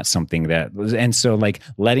that's not something that, and so like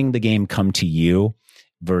letting the game come to you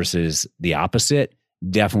versus the opposite,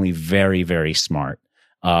 definitely very, very smart.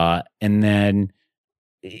 And then,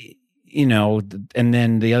 and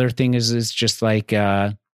then the other thing is just like,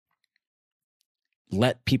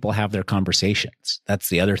 let people have their conversations. That's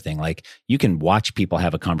the other thing. Like you can watch people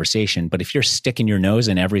have a conversation, but if you're sticking your nose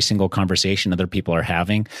in every single conversation other people are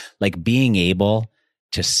having, like being able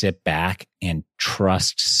to sit back and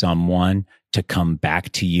trust someone to come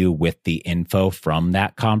back to you with the info from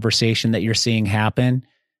that conversation that you're seeing happen,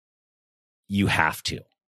 you have to.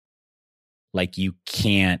 Like, you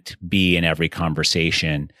can't be in every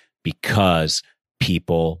conversation because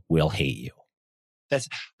people will hate you. That's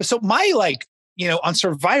so my, like, you know, on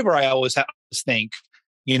Survivor, I always think,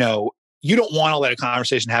 you know, you don't want to let a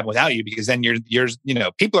conversation happen without you, because then you're, you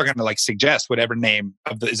know, people are going to like suggest whatever name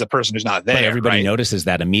is a person who's not there. But everybody right? notices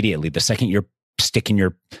that immediately. The second you're sticking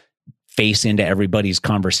your face into everybody's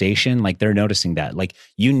conversation, like, they're noticing that. Like,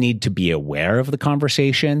 you need to be aware of the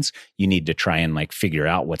conversations. You need to try and like figure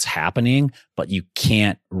out what's happening, but you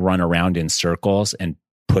can't run around in circles and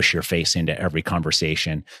push your face into every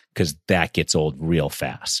conversation, because that gets old real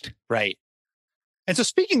fast. Right. And so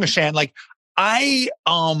speaking of Shan, like,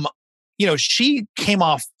 you know, she came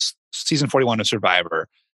off season 41 of Survivor,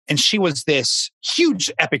 and she was this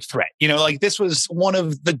huge epic threat. You know, like, this was one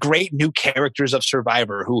of the great new characters of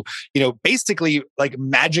Survivor who, you know, basically like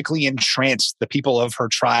magically entranced the people of her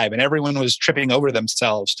tribe, and everyone was tripping over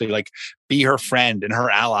themselves to like be her friend and her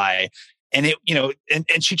ally. And it, you know,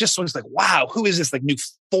 and she just was like, wow, who is this like new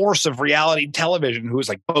force of reality television who is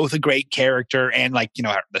like both a great character and like, you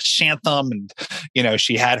know, the Shantham, and, you know,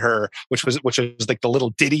 she had her, which was like the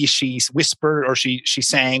little ditty she whispered or she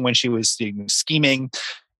sang when she was, you know, scheming.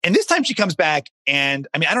 And this time she comes back, and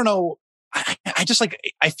I mean, I don't know. I just like,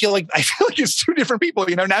 I feel like it's two different people,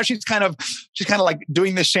 you know. Now she's kind of like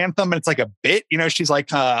doing the Shantham, and it's like a bit, you know. She's like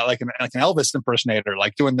an Elvis impersonator,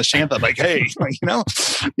 like doing the Shantham, like, hey, like, you know,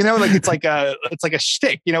 like it's like a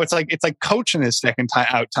shtick, you know. It's like Coach in his second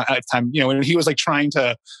time, you know, when he was like trying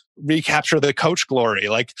to recapture the Coach glory.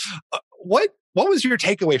 Like, what was your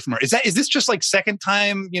takeaway from her? Is this just like second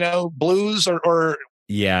time, you know, blues or?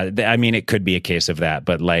 Yeah, I mean, it could be a case of that,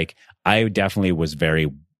 but like, I definitely was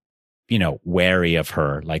very, you know, wary of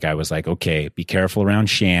her. Like, I was like, okay, be careful around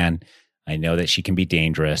Shan. I know that she can be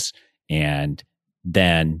dangerous. And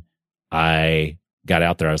then I got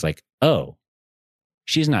out there. I was like, oh,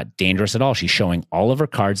 she's not dangerous at all. She's showing all of her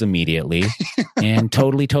cards immediately and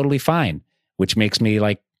totally fine, which makes me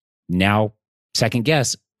like now second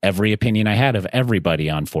guess every opinion I had of everybody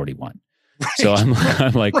on 41. Right. So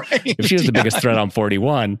I'm like, right. If she was the biggest threat on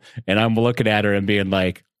 41, and I'm looking at her and being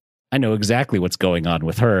like, I know exactly what's going on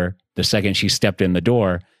with her. The second she stepped in the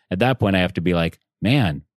door, at that point, I have to be like,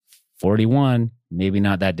 man, 41, maybe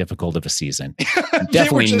not that difficult of a season.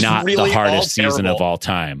 Definitely not really the hardest season of all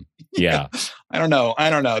time. Yeah. I don't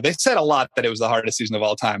know. They said a lot that it was the hardest season of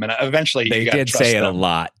all time. And eventually they did say it a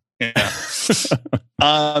lot. Yeah.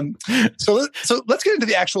 So let's get into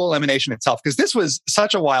the actual elimination itself, because this was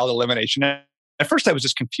such a wild elimination. At first, I was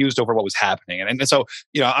just confused over what was happening. And so,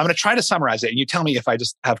 you know, I'm going to try to summarize it, and you tell me if I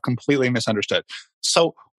just have completely misunderstood.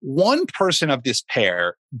 So one person of this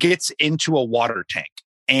pair gets into a water tank,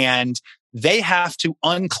 and they have to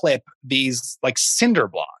unclip these like cinder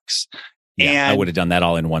blocks. Yeah, and I would have done that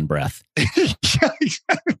all in one breath.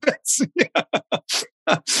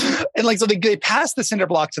 And like, so they pass the cinder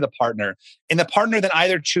block to the partner, and the partner then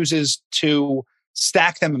either chooses to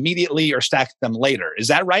stack them immediately or stack them later. Is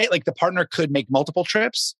that right? Like, the partner could make multiple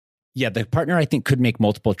trips? Yeah, the partner, I think, could make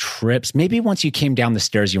multiple trips. Maybe once you came down the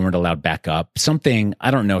stairs, you weren't allowed back up. Something,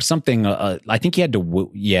 I don't know, I think you had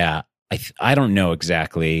to, I don't know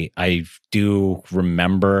exactly. I do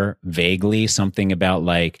remember vaguely something about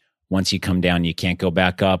like, once you come down, you can't go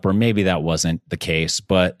back up, or maybe that wasn't the case,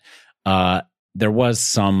 but there was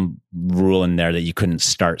some rule in there that you couldn't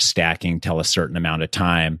start stacking till a certain amount of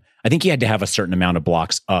time. I think you had to have a certain amount of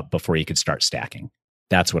blocks up before you could start stacking.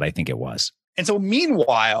 That's what I think it was. And so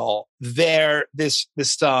meanwhile, this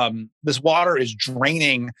water is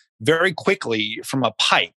draining very quickly from a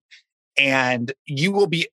pipe, and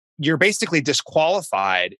you're basically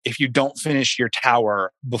disqualified if you don't finish your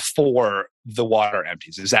tower before the water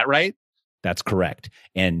empties. Is that right? That's correct.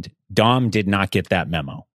 And Dom did not get that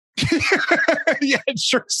memo. Yeah, it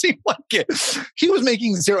sure seemed like it. He was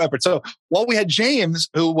making zero effort. So while we had James,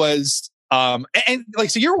 who was and like,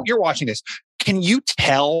 so you're watching this, can you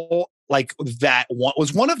tell like that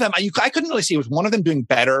one of them? I couldn't really see. Was one of them doing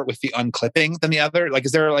better with the unclipping than the other? Like,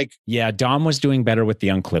 is there like? Yeah, Dom was doing better with the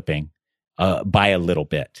unclipping by a little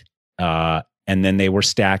bit. And then they were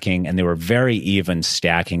stacking, and they were very even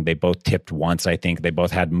stacking. They both tipped once, I think. They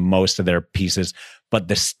both had most of their pieces, but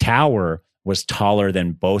this tower was taller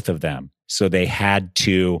than both of them. So they had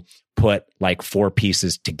to put like 4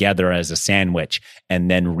 pieces together as a sandwich and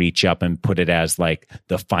then reach up and put it as like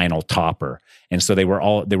the final topper. And so they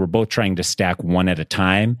were both trying to stack one at a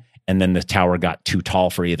time. And then the tower got too tall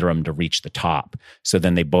for either of them to reach the top. So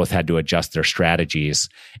then they both had to adjust their strategies.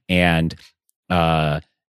 And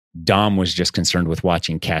Dom was just concerned with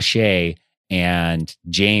watching Cachet and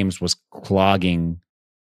James was clogging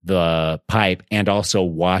the pipe and also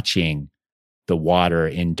watching the water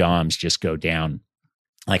in Dom's just go down.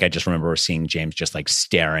 Like I just remember seeing James just like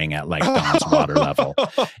staring at like Dom's water level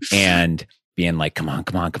and being like, come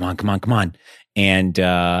on. And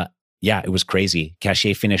yeah, it was crazy.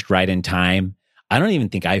 Cache finished right in time. I don't even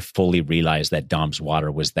think I fully realized that Dom's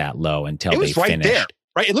water was that low until they finished. There,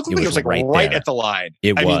 right? It looked like it was like right at the line.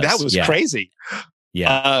 I mean, that was crazy.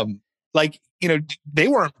 Yeah. Like, you know, they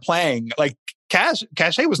weren't playing, like Cache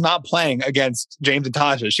was not playing against James and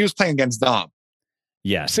Tasha. She was playing against Dom.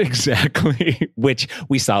 Yes, exactly. Which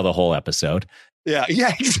we saw the whole episode. Yeah,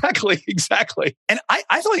 exactly. And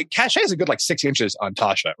I feel like Cache is a good like 6 inches on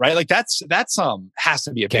Tasha, right? Like that's has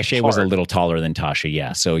to be a big Cache part. was a little taller than Tasha,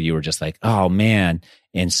 yeah. So you were just like, oh man.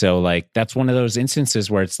 And so like that's one of those instances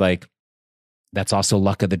where it's like, that's also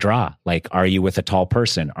luck of the draw. Like, are you with a tall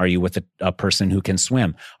person? Are you with a person who can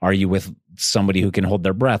swim? Are you with somebody who can hold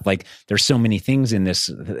their breath? Like, there's so many things in this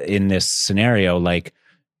scenario. Like,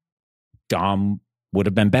 Dom would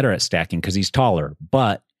have been better at stacking because he's taller,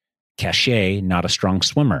 but Cache, not a strong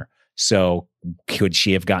swimmer. So could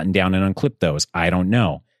she have gotten down and unclipped those? I don't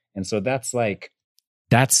know. And so that's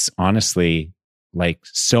honestly like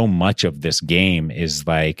so much of this game is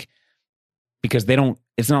like, because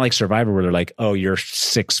it's not like Survivor where they're like, oh, you're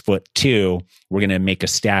 6'2", we're going to make a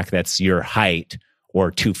stack that's your height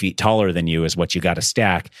or 2 feet taller than you is what you got to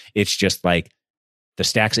stack. It's just like the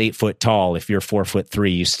stack's 8 foot tall. If you're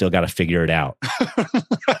 4'3", you still got to figure it out.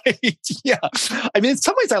 Right. Yeah. I mean, in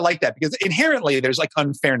some ways I like that because inherently there's like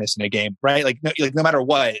unfairness in a game, right? Like no matter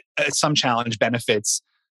what, some challenge benefits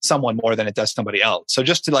someone more than it does somebody else. So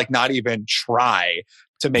just to like not even try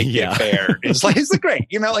to make it fair, it's like great.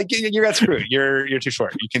 You know, like you got screwed. You're too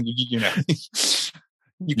short. You can, you know,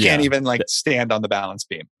 you can't even like stand on the balance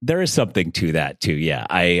beam. There is something to that too. Yeah.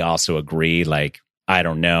 I also agree. Like, I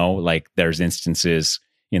don't know, like there's instances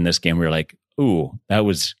in this game where you're like, ooh, that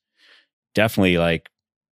was definitely like,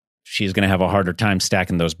 she's going to have a harder time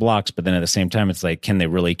stacking those blocks. But then at the same time, it's like, can they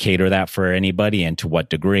really cater that for anybody and to what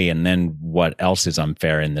degree? And then what else is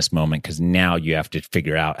unfair in this moment? Because now you have to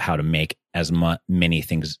figure out how to make as many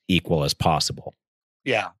things equal as possible.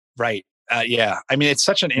 Yeah, right. Yeah. I mean, it's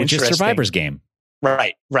such an interesting... Which is Survivor's game.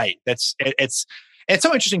 Right. It's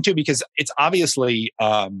so interesting too, because it's obviously...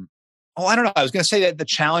 I don't know. I was going to say that the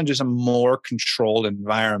challenge is a more controlled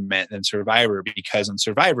environment than Survivor because in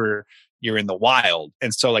Survivor, you're in the wild.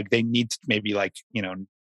 And so like they need to maybe like, you know,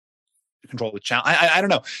 control the challenge. I don't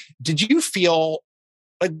know. Did you feel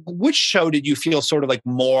like, which show did you feel sort of like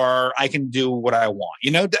more, I can do what I want?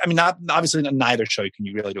 You know, I mean, not obviously in neither show can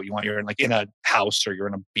you really do what you want. You're in like in a house or you're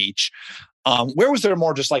in a beach. Where was there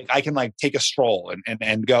more just like, I can like take a stroll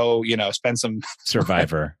and go, you know, spend some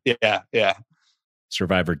Survivor. Yeah.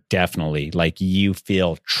 Survivor, definitely. Like you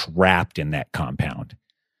feel trapped in that compound.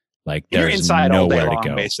 Like there's nowhere to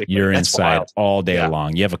go. Basically. You're That's inside wild. All day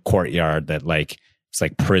long. You have a courtyard that like, it's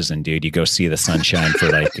like prison, dude. You go see the sunshine for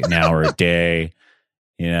like an hour a day,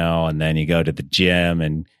 you know, and then you go to the gym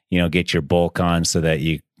and, you know, get your bulk on so that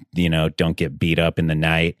you know, don't get beat up in the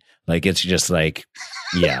night. Like, it's just like,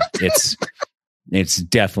 yeah, it's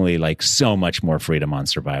definitely like so much more freedom on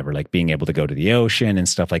Survivor, like being able to go to the ocean and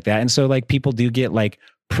stuff like that. And so like people do get like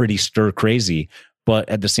pretty stir crazy, but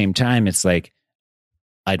at the same time, it's like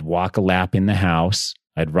I'd walk a lap in the house.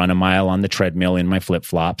 I'd run a mile on the treadmill in my flip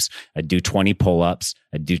flops. I'd do 20 pull-ups.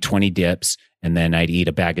 I'd do 20 dips, and then I'd eat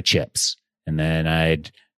a bag of chips, and then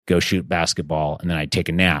I'd go shoot basketball, and then I'd take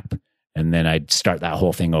a nap, and then I'd start that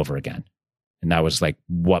whole thing over again. And that was like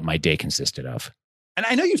what my day consisted of. And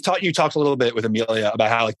I know you talked a little bit with Amelia about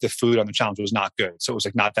how like the food on the challenge was not good. So it was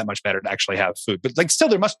like not that much better to actually have food. But like still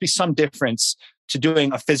there must be some difference to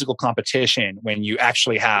doing a physical competition when you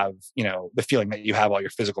actually have, you know, the feeling that you have all your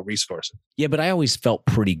physical resources. Yeah, but I always felt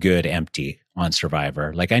pretty good empty on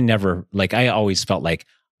Survivor. Like I always felt like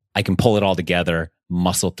I can pull it all together,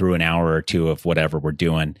 muscle through an hour or two of whatever we're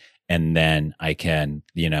doing, and then I can,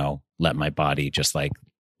 you know, let my body just like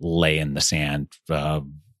lay in the sand,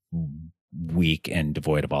 weak and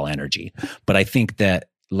devoid of all energy. But I think that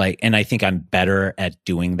and I think I'm better at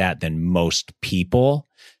doing that than most people.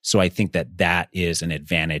 So I think that is an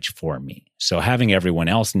advantage for me. So having everyone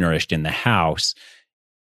else nourished in the house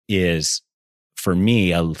is, for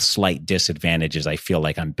me, a slight disadvantage, is I feel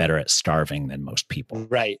like I'm better at starving than most people.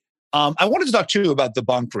 Right. I wanted to talk too about the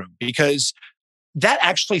bunk room, because that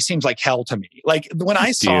actually seems like hell to me. Like when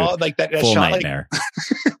I saw like that full shot, nightmare.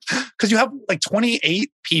 Because you have like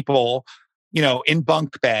 28 people, you know, in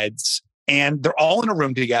bunk beds, and they're all in a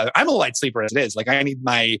room together. I'm a light sleeper as it is. Like I need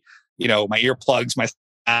my, you know, my earplugs, my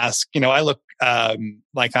mask. You know, I look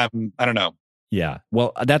like I'm, I don't know, Yeah.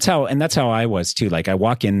 Well, that's how I was too. Like I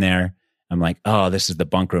walk in there, I'm like, oh, this is the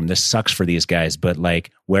bunk room. This sucks for these guys, but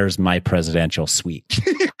like, where's my presidential suite?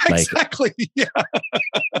 Like, exactly. Yeah.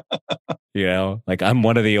 You know, like I'm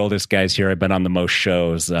one of the oldest guys here. I've been on the most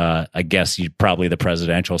shows. I guess you probably the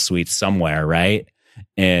presidential suite somewhere, right?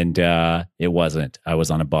 And it wasn't. I was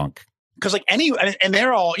on a bunk. Because like and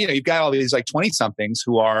they're all, you know, you've got all these like 20 somethings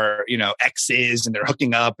who are, you know, exes and they're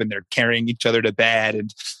hooking up and they're carrying each other to bed.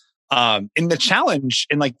 And in the challenge,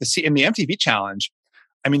 in the MTV challenge,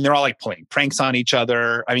 I mean, they're all like playing pranks on each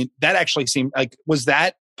other. I mean, that actually seemed like, was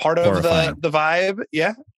that part of the vibe?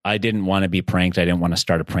 Yeah. I didn't want to be pranked. I didn't want to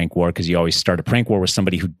start a prank war because you always start a prank war with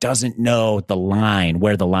somebody who doesn't know the line,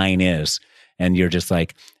 where the line is. And you're just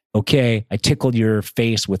like, okay, I tickled your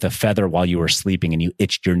face with a feather while you were sleeping and you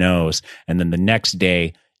itched your nose. And then the next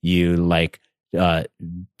day you like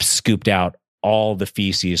scooped out all the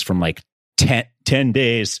feces from like 10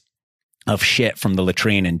 days of shit from the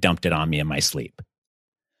latrine and dumped it on me in my sleep.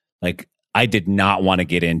 Like, I did not want to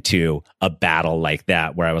get into a battle like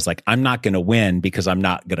that where I was like, I'm not going to win because I'm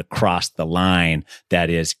not going to cross the line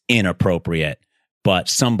that is inappropriate. But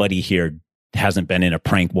somebody here hasn't been in a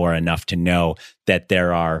prank war enough to know that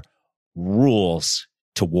there are rules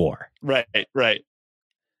to war. Right, right.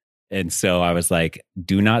 And so I was like,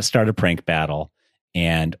 do not start a prank battle.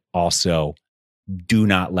 And also, do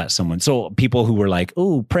not let someone. So people who were like,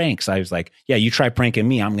 oh, pranks. I was like, yeah, you try pranking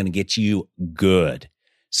me. I'm going to get you good.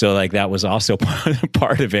 So like that was also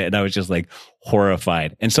part of it. And I was just like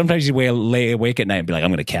horrified. And sometimes you lay awake at night and be like, I'm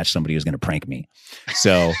going to catch somebody who's going to prank me.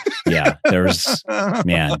 So yeah, there's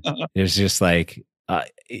just like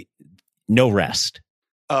no rest.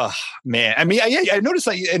 Oh man. I mean, I noticed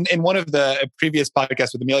like in one of the previous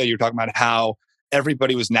podcasts with Amelia, you were talking about how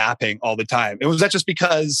everybody was napping all the time. And was that just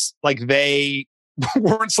because like they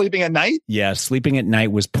weren't sleeping at night? Yeah. Sleeping at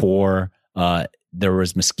night was poor. There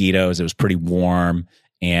was mosquitoes. It was pretty warm.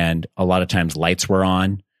 And a lot of times lights were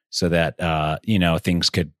on so that,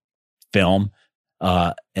 things could film.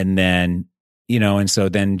 And then, and so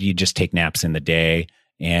then you just take naps in the day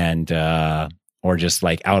and, or just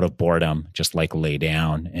like out of boredom, just like lay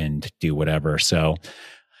down and do whatever. So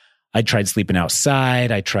I tried sleeping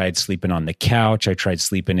outside. I tried sleeping on the couch. I tried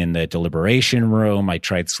sleeping in the deliberation room. I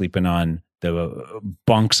tried sleeping on the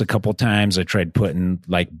bunks a couple times. I tried putting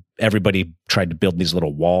like everybody tried to build these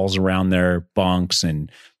little walls around their bunks.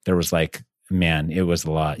 And there was like, man, it was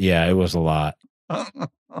a lot. Yeah, it was a lot.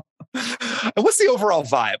 What's the overall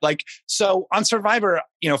vibe? Like, so on Survivor,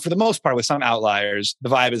 for the most part with some outliers, the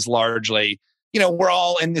vibe is largely, we're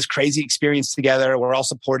all in this crazy experience together. We're all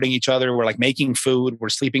supporting each other. We're like making food. We're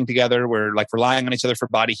sleeping together. We're like relying on each other for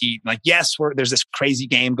body heat. Like, yes, there's this crazy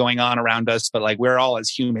game going on around us, but like we're all as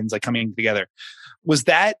humans like coming together. Was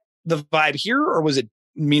that the vibe here or was it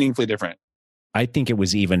meaningfully different? I think it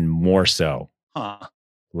was even more so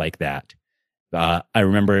like that. I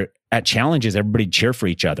remember at challenges, everybody cheer for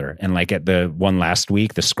each other. And like at the one last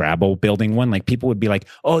week, the Scrabble building one, like people would be like,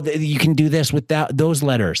 oh, you can do this with those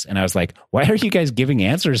letters. And I was like, why are you guys giving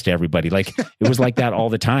answers to everybody? Like it was like that all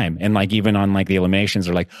the time. And like even on like the eliminations,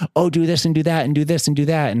 they're like, oh, do this and do that and do this and do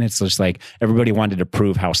that. And it's just like everybody wanted to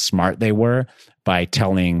prove how smart they were by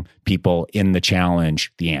telling people in the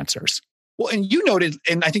challenge the answers. Well, and you noted,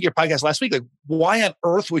 and I think your podcast last week, like, why on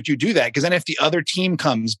earth would you do that? Because then if the other team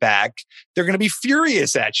comes back, they're going to be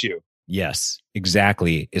furious at you. Yes,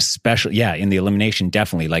 exactly. Especially, yeah, in the elimination,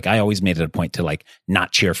 definitely. Like I always made it a point to like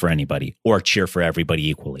not cheer for anybody or cheer for everybody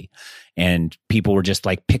equally. And people were just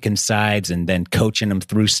like picking sides and then coaching them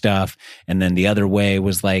through stuff. And then the other way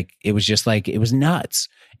was like, it was just like, it was nuts.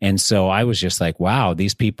 And so I was just like, wow,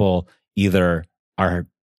 these people either are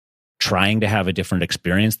trying to have a different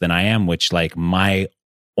experience than I am, which like my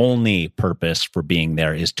only purpose for being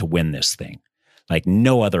there is to win this thing, like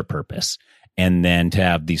no other purpose. And then to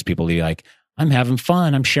have these people be like, I'm having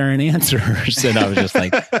fun, I'm sharing answers. And I was just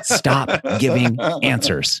like, stop giving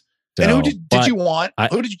answers. So, and who did you want?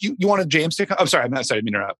 Who did you wanted James to come? I'm sorry, I didn't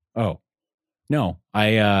interrupt. Oh, no.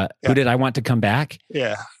 Who did I want to come back?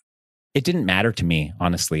 Yeah. It didn't matter to me,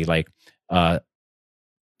 honestly. Like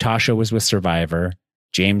Tasha was with Survivor.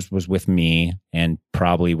 James was with me and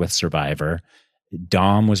probably with Survivor.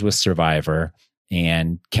 Dom was with Survivor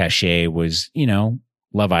and Cachet was,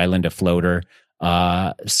 Love Island, a floater.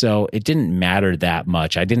 So it didn't matter that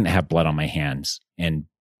much. I didn't have blood on my hands and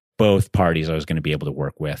both parties I was going to be able to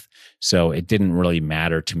work with. So it didn't really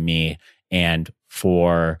matter to me. And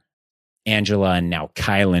for Angela and now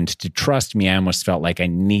Kyland to trust me, I almost felt like I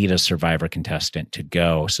need a Survivor contestant to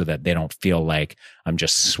go so that they don't feel like I'm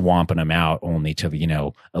just swamping them out only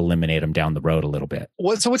to, eliminate them down the road a little bit.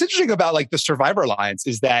 So what's interesting about like the Survivor Alliance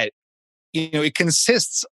is that it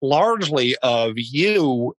consists largely of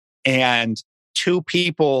you and two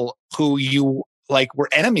people who you like were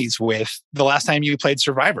enemies with the last time you played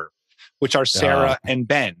Survivor, which are Sarah and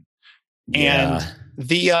Ben. Yeah. And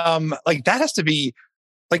the like that has to be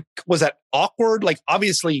like, was that awkward? Like,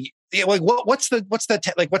 obviously, like what's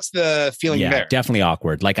the feeling there? Definitely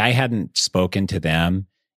awkward. Like, I hadn't spoken to them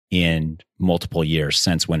in multiple years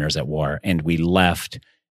since Winners at War, and we left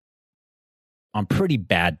on pretty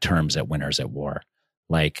bad terms at Winners at War.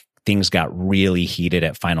 Like, things got really heated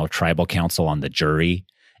at Final Tribal Council on the jury,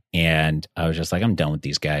 and I was just like, I'm done with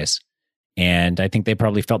these guys. And I think they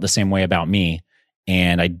probably felt the same way about me.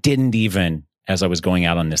 And I didn't even, as I was going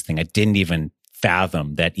out on this thing, I didn't even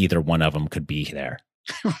fathom that either one of them could be there.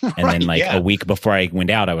 And then a week before I went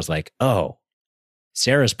out, I was like, oh,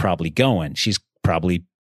 Sarah's probably going. She's probably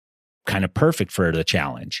kind of perfect for the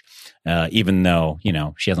challenge. Even though,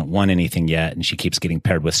 she hasn't won anything yet, and she keeps getting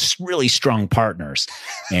paired with really strong partners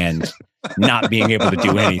and not being able to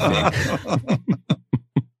do anything.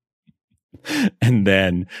 And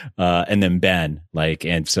then Ben,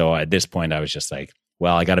 and so at this point I was just like,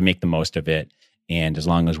 well, I got to make the most of it. And as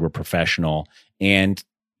long as we're professional, and,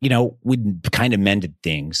 we kind of mended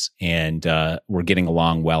things, and we're getting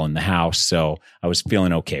along well in the house. So I was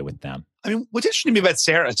feeling okay with them. I mean, what's interesting to me about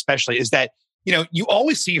Sarah especially is that, you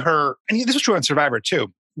always see her, and this was true on Survivor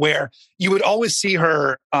too, where you would always see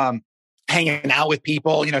her hanging out with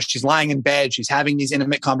people. She's lying in bed, she's having these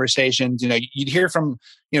intimate conversations. You'd hear from,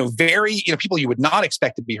 very, people you would not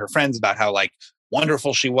expect to be her friends about how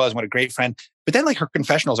wonderful she was, what a great friend. But then her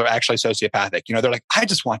confessionals are actually sociopathic. They're like, I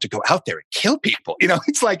just want to go out there and kill people.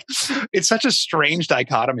 It's like, it's such a strange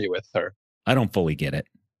dichotomy with her. I don't fully get it.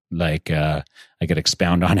 I could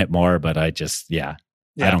expound on it more, but I just, I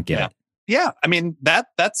don't get it. Yeah. I mean,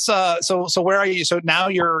 that's, so where are you? So now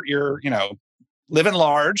you're, living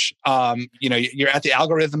large. You're at the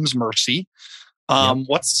algorithm's mercy.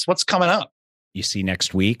 What's coming up? You see,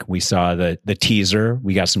 next week we saw the teaser.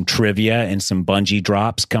 We got some trivia and some bungee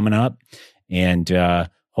drops coming up, and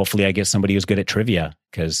hopefully I get somebody who's good at trivia,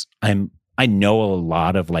 because I know a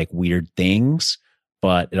lot of weird things,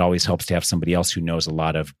 but it always helps to have somebody else who knows a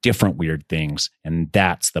lot of different weird things, and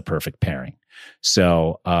that's the perfect pairing.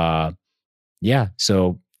 So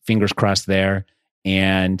so fingers crossed there,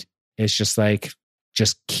 and it's just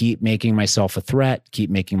just keep making myself a threat, keep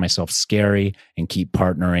making myself scary, and keep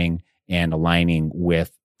partnering and aligning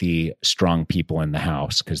with the strong people in the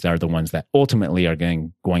house, because they're the ones that ultimately are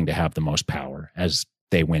going to have the most power as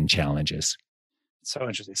they win challenges. So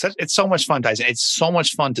interesting. It's so much fun, Tyson. It's so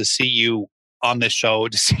much fun to see you on this show,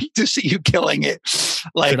 to see you killing it. Should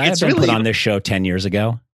I have been put on this show 10 years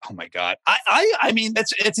ago? Oh my God. I mean,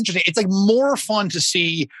 it's interesting. It's more fun to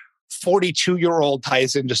see 42-year-old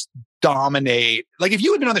Tyson just dominate. If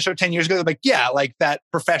you had been on the show 10 years ago, that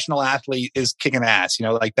professional athlete is kicking ass,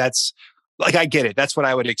 that's I get it. That's what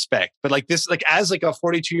I would expect. But this, as a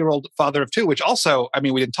 42-year-old father of two, which also, I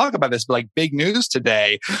mean, we didn't talk about this, but big news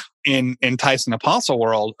today in Tyson Apostle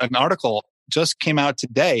world, an article just came out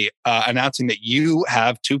today announcing that you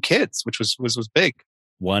have two kids, which was big.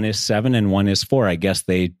 One is 7 and one is 4. I guess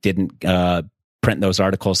they didn't print those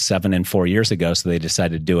articles 7 and 4 years ago, so they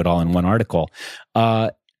decided to do it all in one article.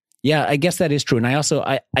 Yeah, I guess that is true. And I also,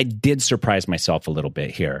 I did surprise myself a little bit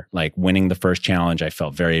here. Winning the first challenge, I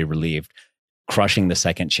felt very relieved. Crushing the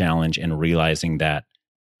second challenge and realizing that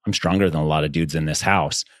I'm stronger than a lot of dudes in this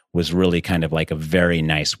house was really kind of a very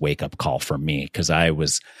nice wake-up call for me. Because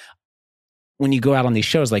when you go out on these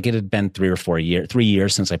shows, it had been 3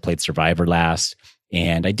 years since I played Survivor last.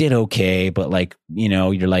 And I did okay, but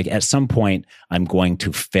you're at some point I'm going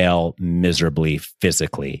to fail miserably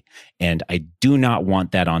physically. And I do not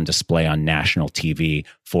want that on display on national TV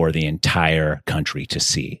for the entire country to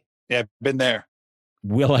see. Yeah, been there.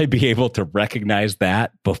 Will I be able to recognize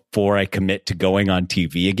that before I commit to going on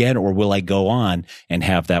TV again? Or will I go on and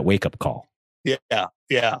have that wake-up call? Yeah.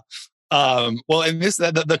 Well, and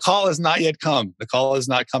the call has not yet come. The call is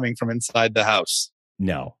not coming from inside the house.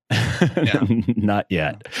 No, yeah. Not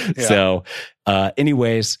yet. Yeah. So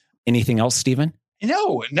anyways, anything else, Stephen?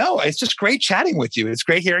 No, it's just great chatting with you. It's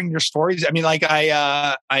great hearing your stories. I mean, I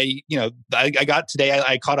got today,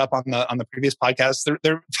 I caught up on the previous podcast.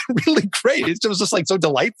 They're really great. It was just so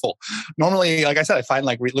delightful. Normally, like I said, I find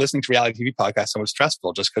listening to reality TV podcasts so much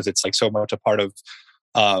stressful just because it's so much a part of,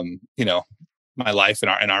 my life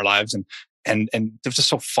and our lives. And they're just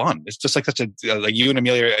so fun. It's just such a, you and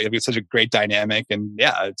Amelia, it's such a great dynamic. And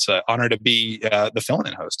yeah, it's an honor to be the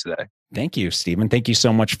fill-in host today. Thank you, Stephen. Thank you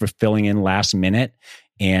so much for filling in last minute.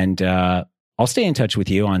 And I'll stay in touch with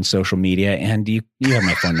you on social media. And you have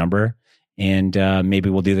my phone number. And maybe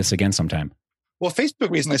we'll do this again sometime. Well, Facebook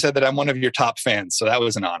recently said that I'm one of your top fans, so that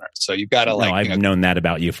was an honor. So you've got to I've known that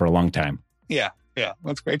about you for a long time. Yeah. Well,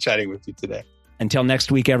 it's great chatting with you today. Until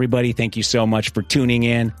next week, everybody, thank you so much for tuning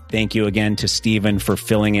in. Thank you again to Stephen for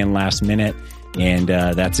filling in last minute. And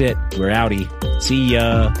that's it. We're outie. See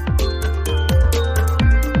ya.